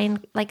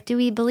kind, like, do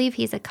we believe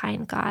he's a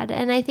kind God?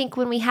 And I think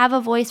when we have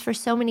a voice for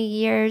so many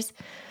years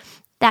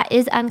that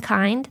is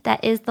unkind,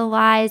 that is the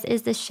lies,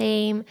 is the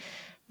shame,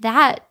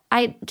 that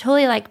I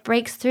totally like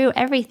breaks through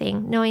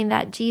everything, knowing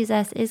that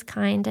Jesus is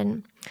kind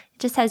and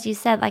just as you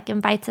said, like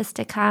invites us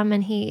to come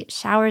and he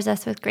showers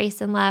us with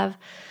grace and love.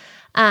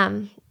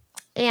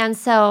 And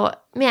so,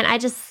 man,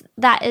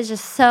 that is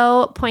just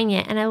so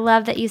poignant. And I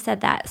love that you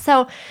said that.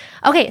 So,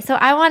 okay, so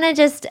I want to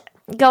just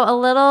go a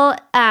little,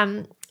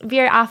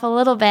 veer off a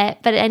little bit,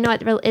 but I know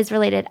it is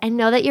related. I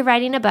know that you're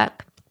writing a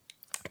book.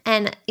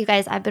 And you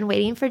guys, I've been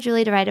waiting for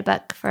Julie to write a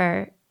book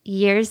for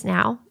years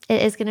now.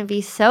 It is going to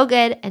be so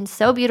good and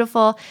so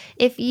beautiful.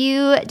 If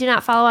you do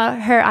not follow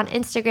her on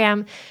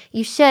Instagram,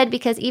 you should,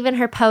 because even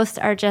her posts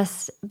are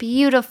just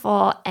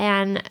beautiful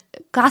and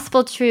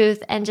gospel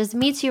truth and just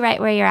meets you right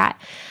where you're at.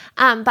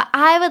 But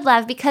I would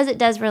love, because it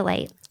does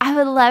relate, I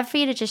would love for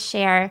you to just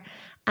share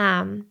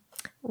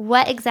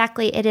what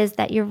exactly it is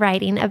that you're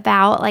writing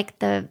about, like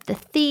the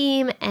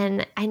theme.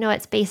 And I know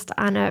it's based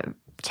on a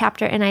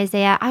chapter in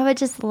Isaiah. I would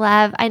just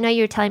love, I know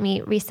you were telling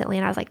me recently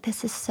and I was like,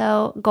 this is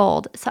so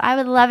gold. So I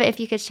would love it if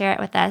you could share it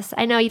with us.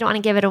 I know you don't want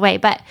to give it away,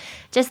 but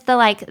just the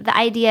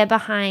idea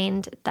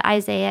behind the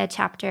Isaiah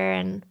chapter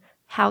and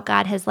how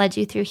God has led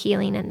you through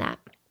healing in that.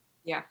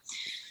 Yeah.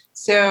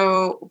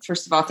 So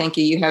first of all, thank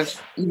you.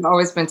 You've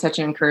always been such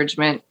an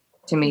encouragement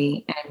to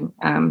me, and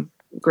I'm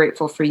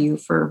grateful for you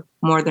for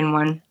more than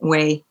one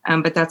way.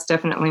 But that's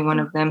definitely one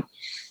of them.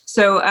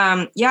 So,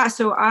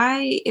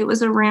 it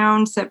was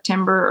around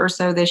September or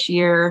so this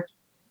year.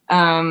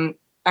 I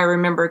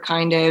remember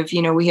kind of,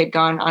 we had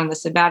gone on the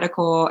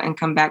sabbatical and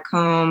come back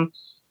home,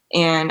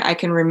 and I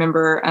can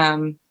remember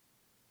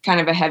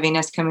kind of a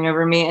heaviness coming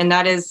over me. And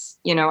that is,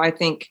 I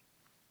think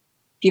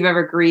if you've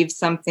ever grieved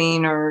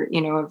something or,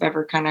 have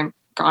ever kind of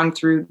gone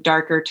through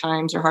darker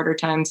times or harder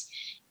times,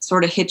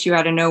 sort of hit you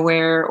out of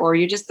nowhere, or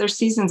there's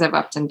seasons of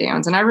ups and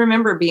downs. And I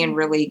remember being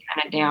really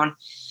kind of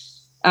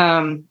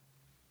down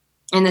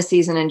in the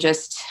season and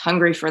just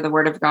hungry for the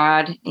word of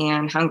God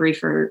and hungry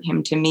for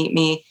him to meet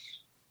me,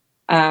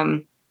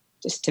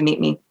 just to meet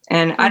me.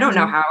 And I don't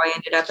know how I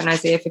ended up in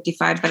Isaiah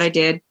 55, but I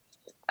did.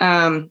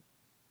 And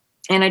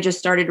I just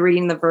started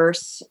reading the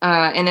verse,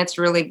 and it's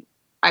really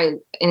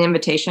an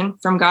invitation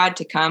from God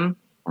to come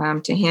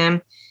to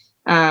him.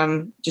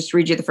 Just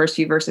read you the first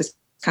few verses.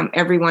 Come,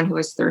 everyone who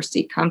is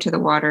thirsty, come to the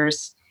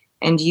waters,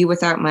 and you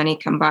without money,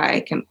 come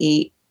buy, come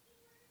eat.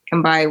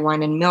 Come buy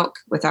wine and milk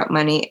without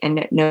money and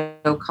at no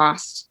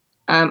cost.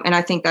 And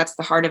I think that's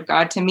the heart of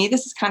God. To me,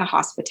 this is kind of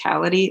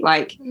hospitality.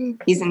 Like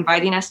he's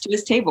inviting us to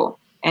his table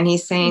and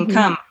he's saying,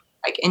 come,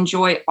 like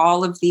enjoy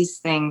all of these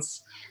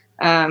things.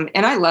 And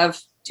I love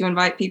to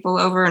invite people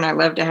over, and I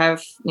love to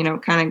have,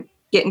 kind of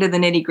get into the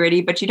nitty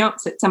gritty, but you don't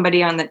sit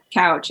somebody on the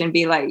couch and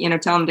be like,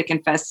 tell them to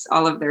confess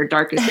all of their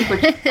darkest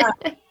secrets.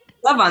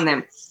 Love on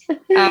them.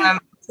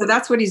 So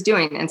that's what he's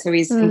doing. And so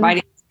he's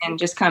inviting and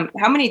just come.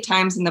 How many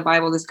times in the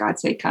Bible does God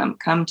say, come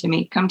to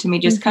me,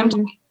 just come to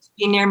me,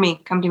 be near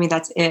me, come to me.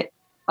 That's it.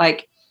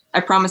 Like, I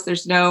promise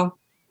there's no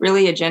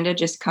really agenda,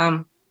 just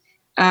come.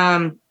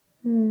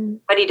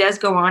 But he does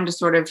go on to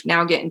sort of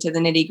now get into the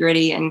nitty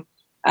gritty. And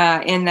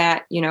in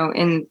that,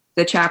 in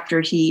the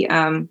chapter, he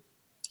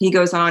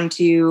goes on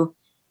to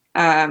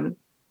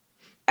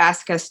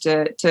ask us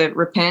to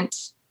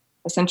repent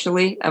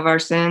essentially of our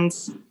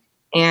sins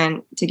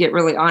and to get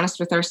really honest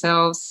with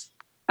ourselves.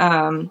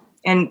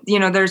 And,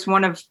 there's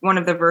one of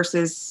the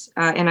verses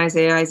in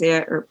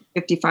Isaiah or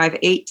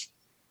 55:8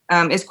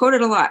 is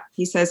quoted a lot.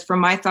 He says, "For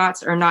my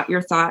thoughts are not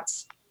your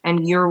thoughts,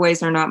 and your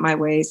ways are not my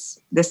ways.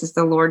 This is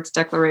the Lord's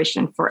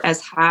declaration. For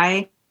as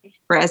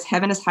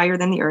heaven is higher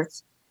than the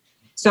earth,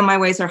 so my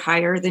ways are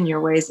higher than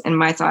your ways, and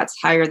my thoughts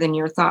higher than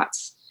your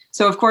thoughts."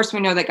 So, of course, we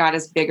know that God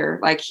is bigger.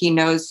 Like he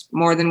knows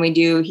more than we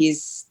do.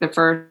 He's the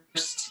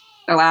first,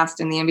 the last,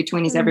 and the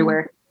in-between. He's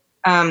everywhere.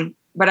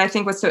 But I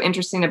think what's so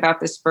interesting about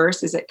this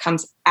verse is it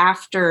comes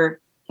after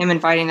him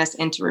inviting us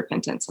into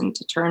repentance and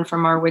to turn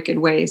from our wicked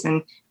ways.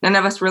 And none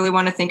of us really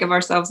want to think of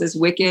ourselves as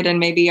wicked, and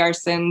maybe our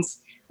sins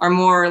are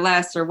more or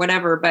less or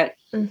whatever, but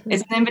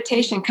it's an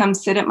invitation. Come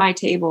sit at my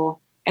table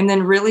and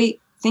then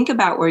really think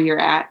about where you're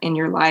at in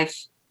your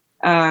life,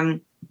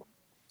 and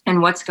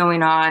what's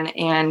going on,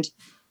 and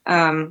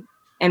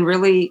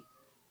really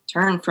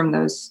turn from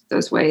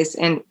those ways,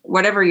 and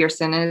whatever your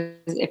sin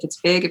is, if it's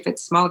big, if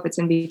it's small, if it's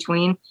in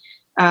between,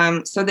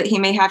 so that he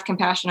may have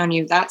compassion on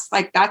you. That's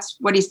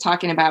what he's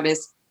talking about,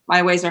 is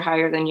my ways are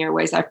higher than your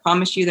ways. I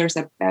promise you there's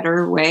a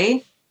better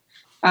way.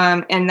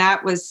 And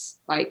that was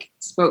like,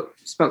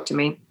 spoke to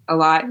me a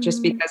lot,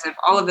 just because of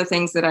all of the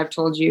things that I've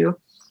told you,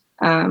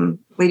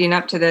 leading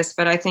up to this.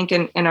 But I think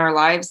in our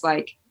lives,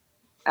 like,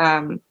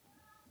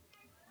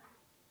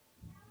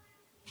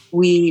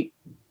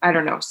 I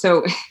don't know.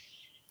 So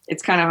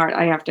it's kind of hard.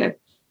 I have to,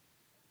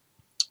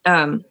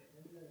 I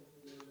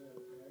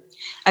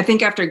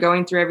think after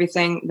going through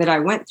everything that I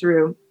went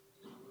through,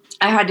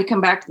 I had to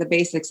come back to the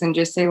basics and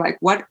just say, like,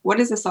 what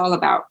is this all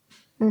about?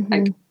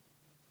 Mm-hmm.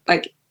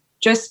 Like,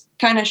 just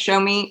kind of show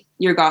me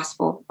your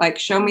gospel, like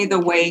show me the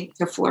way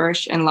to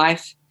flourish in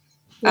life.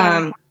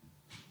 Yeah.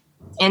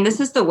 And this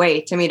is the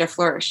way to me to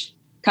flourish.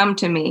 Come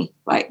to me,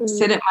 like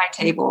sit at my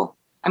table.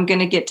 I'm going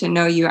to get to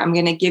know you. I'm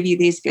going to give you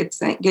these good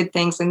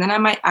things. And then I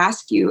might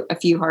ask you a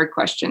few hard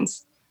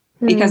questions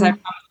because I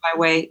promise my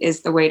way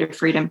is the way to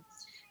freedom.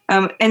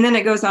 And then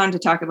it goes on to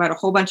talk about a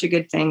whole bunch of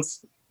good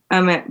things. But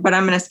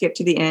I'm going to skip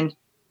to the end.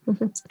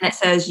 And it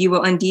says, you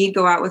will indeed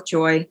go out with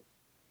joy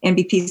and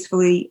be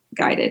peacefully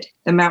guided.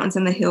 The mountains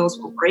and the hills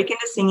will break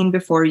into singing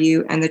before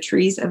you, and the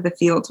trees of the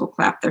fields will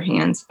clap their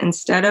hands.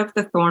 Instead of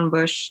the thorn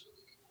bush,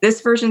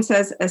 this version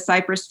says a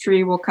cypress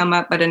tree will come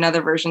up, but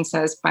another version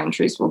says pine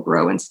trees will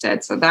grow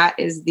instead. So that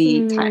is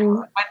the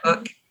title of my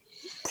book.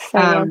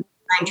 Pine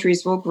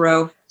trees will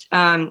grow.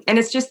 And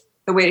it's just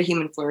the way to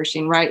human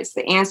flourishing, right? It's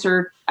the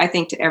answer, I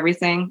think, to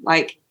everything.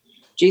 Like,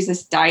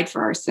 Jesus died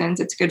for our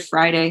sins. It's Good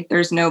Friday.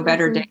 There's no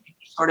better day to be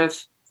sort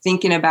of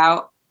thinking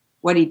about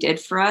what he did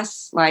for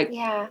us. Like,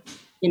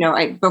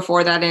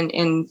 before that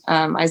in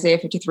Isaiah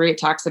 53, it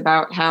talks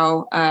about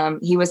how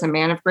he was a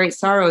man of great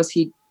sorrows.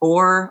 He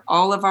bore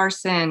all of our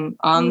sin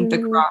on the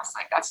cross.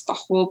 Like, that's the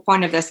whole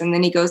point of this. And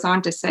then he goes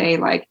on to say,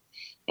 like,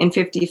 in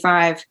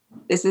 55,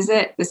 this is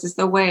it. This is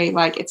the way.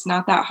 Like, it's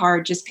not that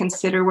hard. Just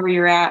consider where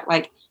you're at.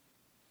 Like,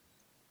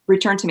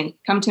 return to me,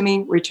 come to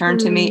me, return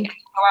to me, and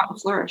go out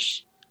and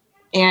flourish.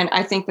 And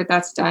I think that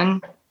that's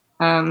done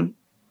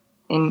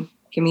in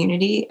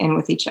community and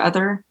with each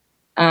other.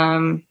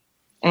 And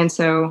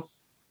so,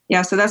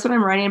 so that's what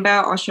I'm writing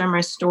about. I'll share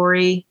my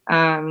story.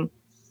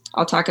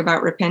 I'll talk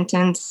about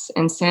repentance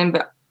and sin,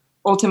 but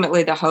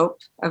ultimately the hope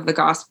of the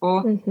gospel,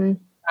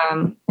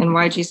 and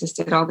why Jesus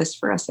did all this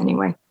for us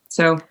anyway.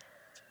 So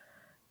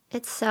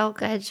it's so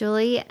good,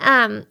 Julie.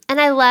 And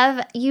I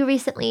love, you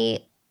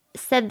recently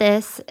said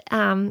this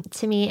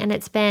to me, and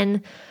it's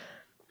been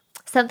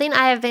something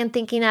I have been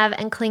thinking of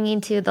and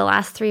clinging to the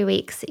last 3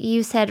 weeks.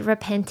 You said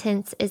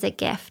repentance is a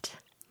gift.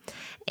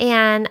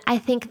 And I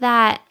think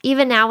that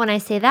even now when I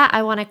say that,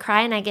 I want to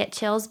cry and I get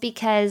chills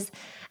because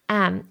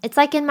it's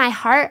like in my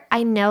heart,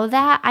 I know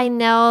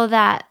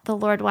that the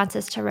Lord wants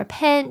us to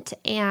repent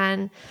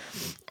and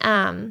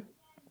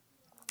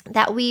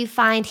that we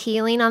find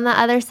healing on the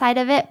other side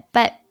of it.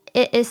 But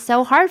it is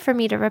so hard for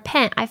me to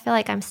repent. I feel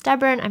like I'm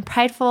stubborn, I'm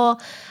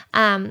prideful,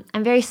 I'm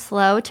very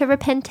slow to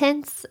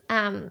repentance,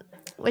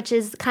 which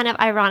is kind of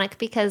ironic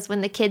because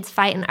when the kids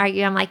fight and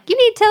argue, I'm like, you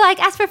need to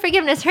ask for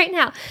forgiveness right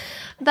now.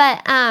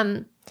 But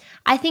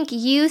I think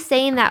you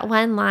saying that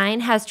one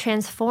line has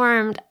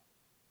transformed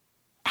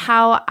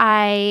how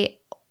I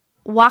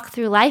walk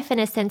through life in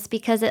a sense,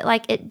 because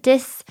it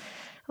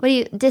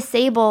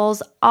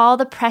disables all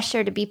the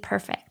pressure to be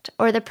perfect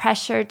or the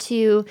pressure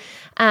to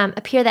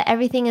appear that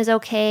everything is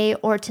okay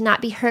or to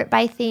not be hurt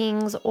by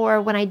things,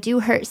 or when I do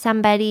hurt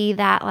somebody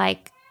that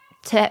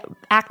to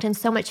act in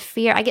so much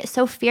fear. I get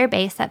so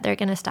fear-based that they're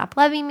going to stop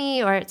loving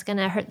me or it's going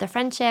to hurt the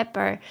friendship,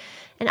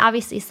 and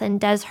obviously sin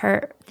does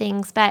hurt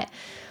things. But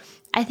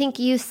I think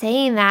you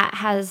saying that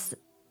has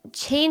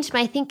changed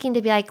my thinking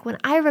to be like, when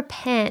I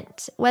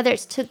repent, whether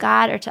it's to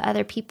God or to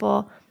other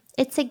people,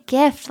 it's a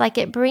gift.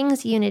 It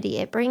brings unity.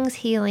 It brings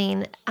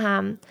healing.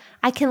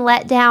 I can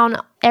let down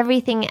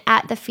everything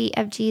at the feet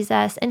of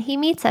Jesus, and he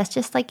meets us,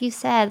 just like you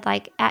said,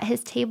 at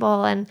his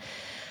table. And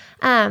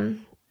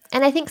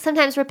I think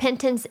sometimes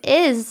repentance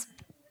is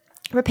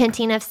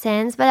repenting of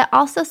sins, but it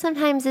also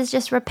sometimes is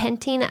just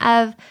repenting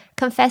of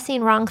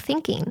confessing wrong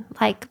thinking,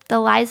 like the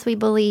lies we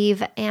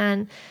believe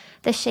and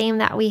the shame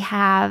that we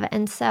have.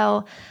 And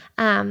so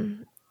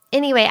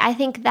anyway, I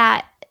think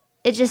that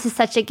it just is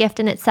such a gift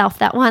in itself,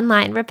 that one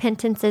line,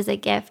 repentance is a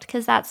gift,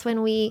 because that's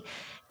when we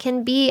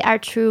can be our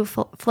true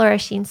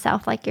flourishing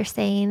self, like you're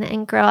saying,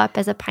 and grow up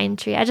as a pine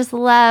tree. I just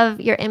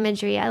love your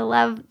imagery. I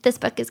love this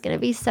book is going to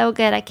be so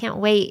good. I can't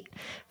wait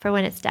for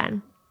when it's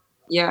done.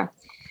 Yeah.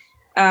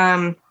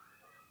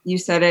 You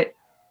said it.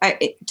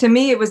 To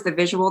me, it was the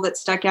visual that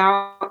stuck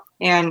out.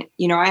 And,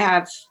 I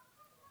have,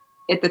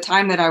 at the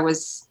time that I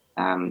was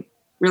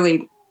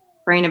really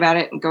praying about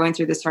it and going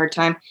through this hard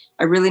time,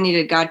 I really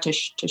needed God to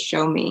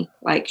show me,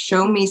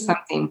 show me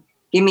something,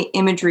 give me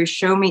imagery,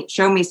 show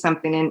me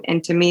something.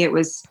 And to me, it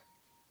was,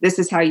 this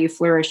is how you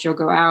flourish. You'll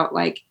go out,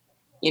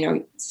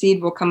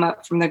 seed will come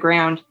up from the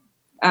ground.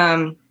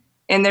 And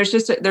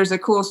there's a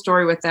cool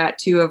story with that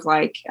too, of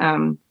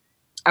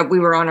we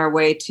were on our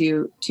way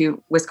to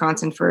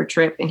Wisconsin for a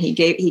trip, and he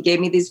gave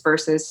me these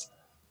verses.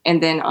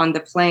 And then on the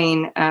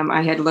plane,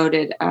 I had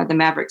loaded the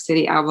Maverick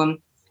City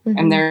album,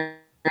 and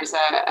there's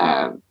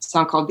a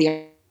song called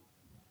the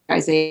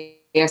Isaiah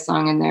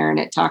song in there, and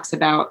it talks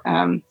about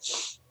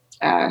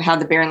how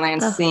the barren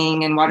lands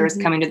sing and water is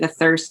coming to the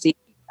thirsty.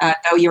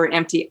 Though you are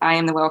empty, I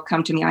am the well.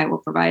 Come to me, I will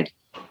provide.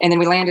 And then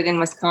we landed in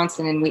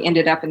Wisconsin, and we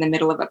ended up in the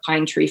middle of a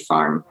pine tree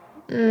farm.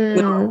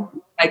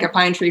 like a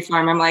pine tree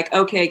farm. I'm like,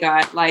 okay,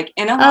 God, like,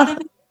 and a lot of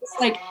it is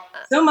like,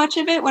 so much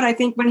of it,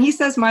 when he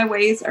says my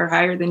ways are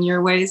higher than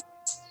your ways.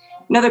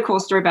 Another cool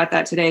story about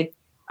that today.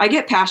 I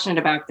get passionate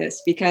about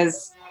this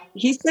because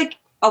he's like,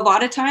 a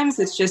lot of times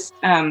it's just,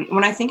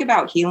 when I think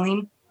about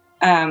healing,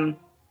 and,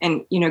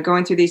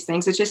 going through these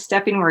things, it's just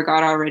stepping where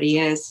God already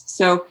is.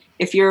 So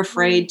if you're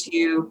afraid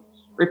to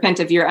repent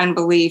of your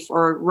unbelief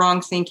or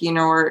wrong thinking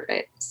or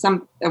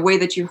a way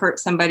that you hurt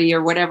somebody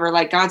or whatever,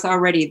 like God's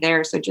already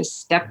there. So just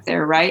step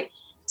there. Right.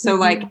 So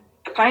like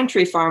the pine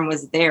tree farm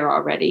was there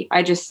already.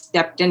 I just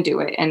stepped into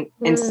it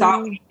and saw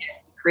what he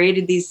did.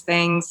 Created these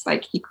things.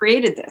 Like he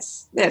created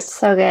this.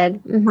 So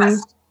good. Mm-hmm.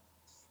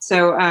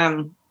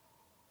 So,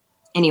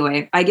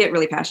 anyway, I get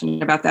really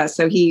passionate about that.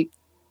 So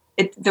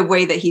the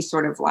way that he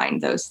sort of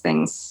lined those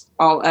things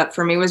all up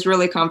for me was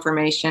really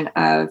confirmation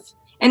of,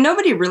 and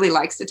nobody really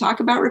likes to talk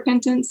about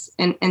repentance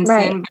and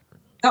sin,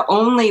 the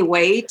only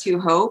way to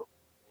hope.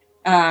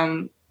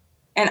 And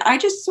I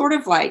just sort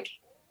of like,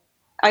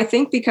 I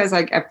think because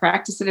like I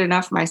practice it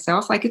enough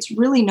myself, like it's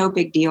really no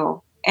big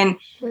deal. And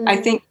I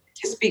think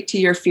to speak to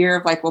your fear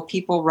of like, will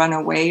people run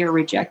away or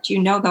reject you?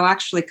 No, they'll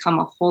actually come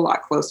a whole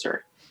lot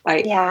closer.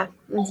 Like, at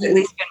least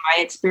in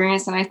my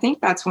experience. And I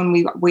think that's when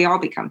we all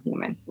become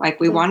human. Like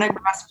we want to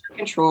grasp for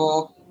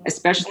control,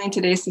 especially in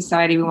today's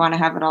society. We want to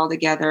have it all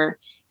together.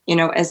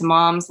 As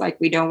moms, like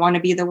we don't want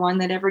to be the one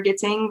that ever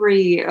gets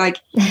angry. Like,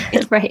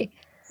 right.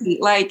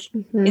 Like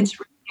it's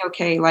really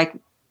okay. Like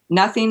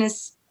nothing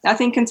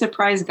can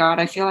surprise God.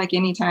 I feel like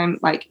anytime,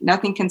 like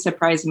nothing can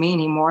surprise me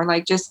anymore.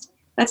 Like just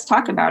let's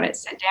talk about it.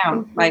 Sit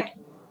down. Like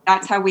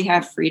that's how we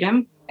have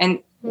freedom. And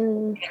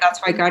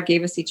that's why God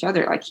gave us each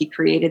other. Like he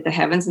created the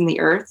heavens and the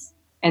earth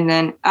and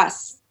then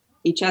us,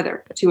 each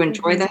other, to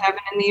enjoy the heaven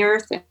and the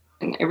earth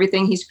and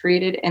everything he's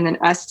created. And then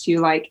us to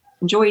like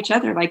enjoy each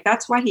other. Like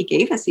that's why he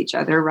gave us each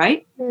other.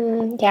 Right.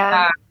 And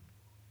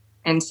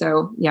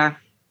so,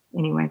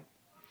 anyway.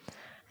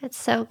 It's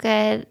so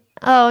good.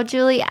 Oh,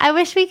 Julie, I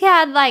wish we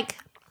had like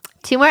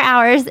 2 more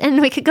hours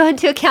and we could go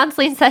into a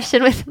counseling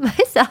session with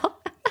myself.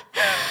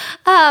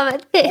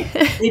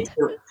 Me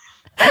too.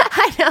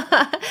 I know.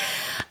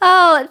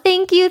 Oh,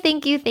 thank you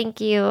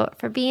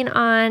for being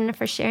on,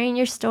 for sharing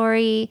your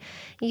story.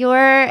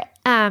 Your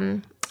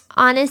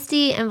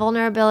honesty and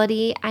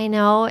vulnerability, I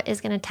know,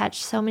 is going to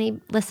touch so many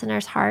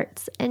listeners'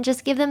 hearts and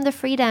just give them the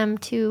freedom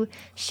to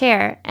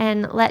share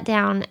and let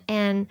down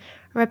and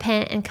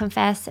repent and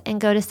confess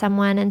and go to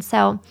someone. And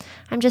so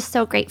I'm just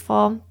so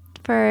grateful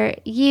for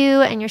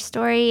you and your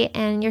story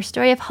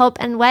of hope.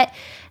 And what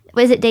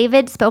was it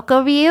David spoke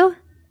over you?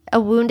 A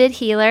wounded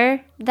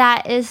healer.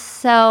 That is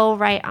so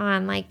right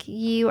on. Like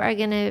you are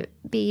going to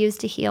be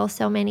used to heal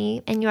so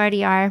many, and you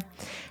already are.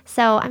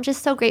 So I'm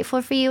just so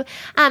grateful for you.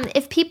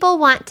 If people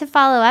want to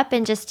follow up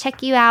and just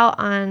check you out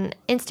on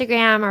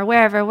Instagram or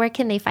wherever, where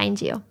can they find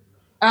you?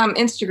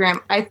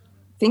 Instagram. I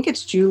think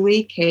it's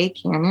Julie K.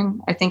 Cannon.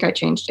 I think I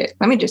changed it.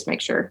 Let me just make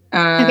sure.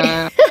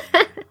 Okay.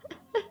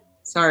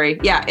 Sorry.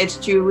 Yeah, it's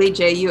Julie,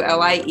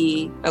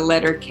 Julie, a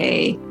letter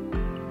K,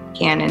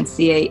 Cannon,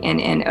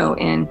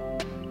 Cannon.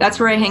 That's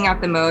where I hang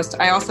out the most.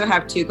 I also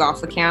have 2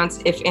 golf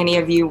accounts. If any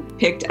of you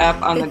picked up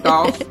on the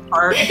golf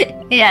part,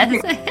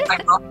 yes, my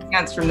golf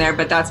accounts from there.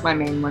 But that's my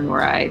main one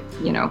where I,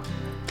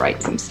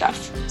 write some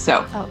stuff.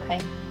 So okay,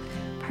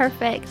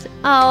 perfect.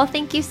 Oh,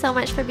 thank you so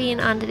much for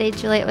being on today,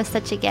 Julie. It was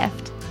such a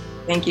gift.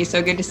 Thank you.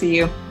 So good to see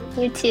you.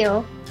 You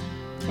too.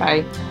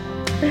 Bye.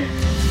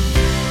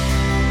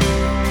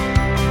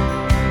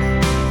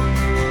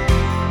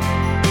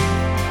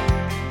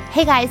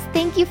 Hey guys,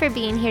 thank you for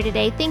being here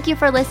today. Thank you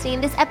for listening.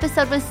 This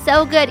episode was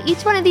so good.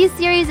 Each one of these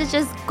series is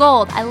just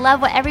gold. I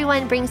love what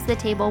everyone brings to the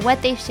table,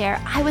 what they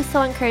share. I was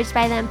so encouraged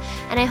by them,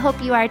 and I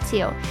hope you are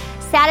too.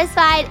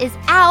 Satisfied is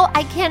out.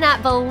 I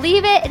cannot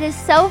believe it. It is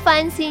so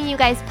fun seeing you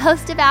guys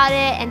post about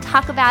it and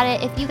talk about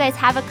it. If you guys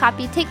have a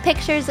copy, take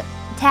pictures,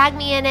 tag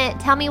me in it,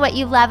 tell me what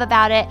you love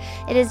about it.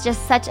 It is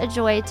just such a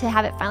joy to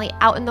have it finally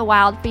out in the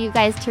wild for you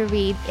guys to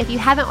read. If you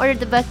haven't ordered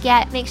the book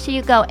yet, make sure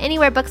you go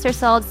anywhere books are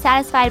sold,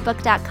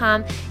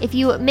 satisfiedbook.com. If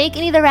you make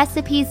any of the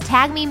recipes,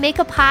 tag me, make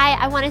a pie.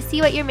 I want to see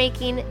what you're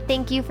making.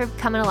 Thank you for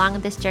coming along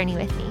on this journey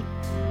with me.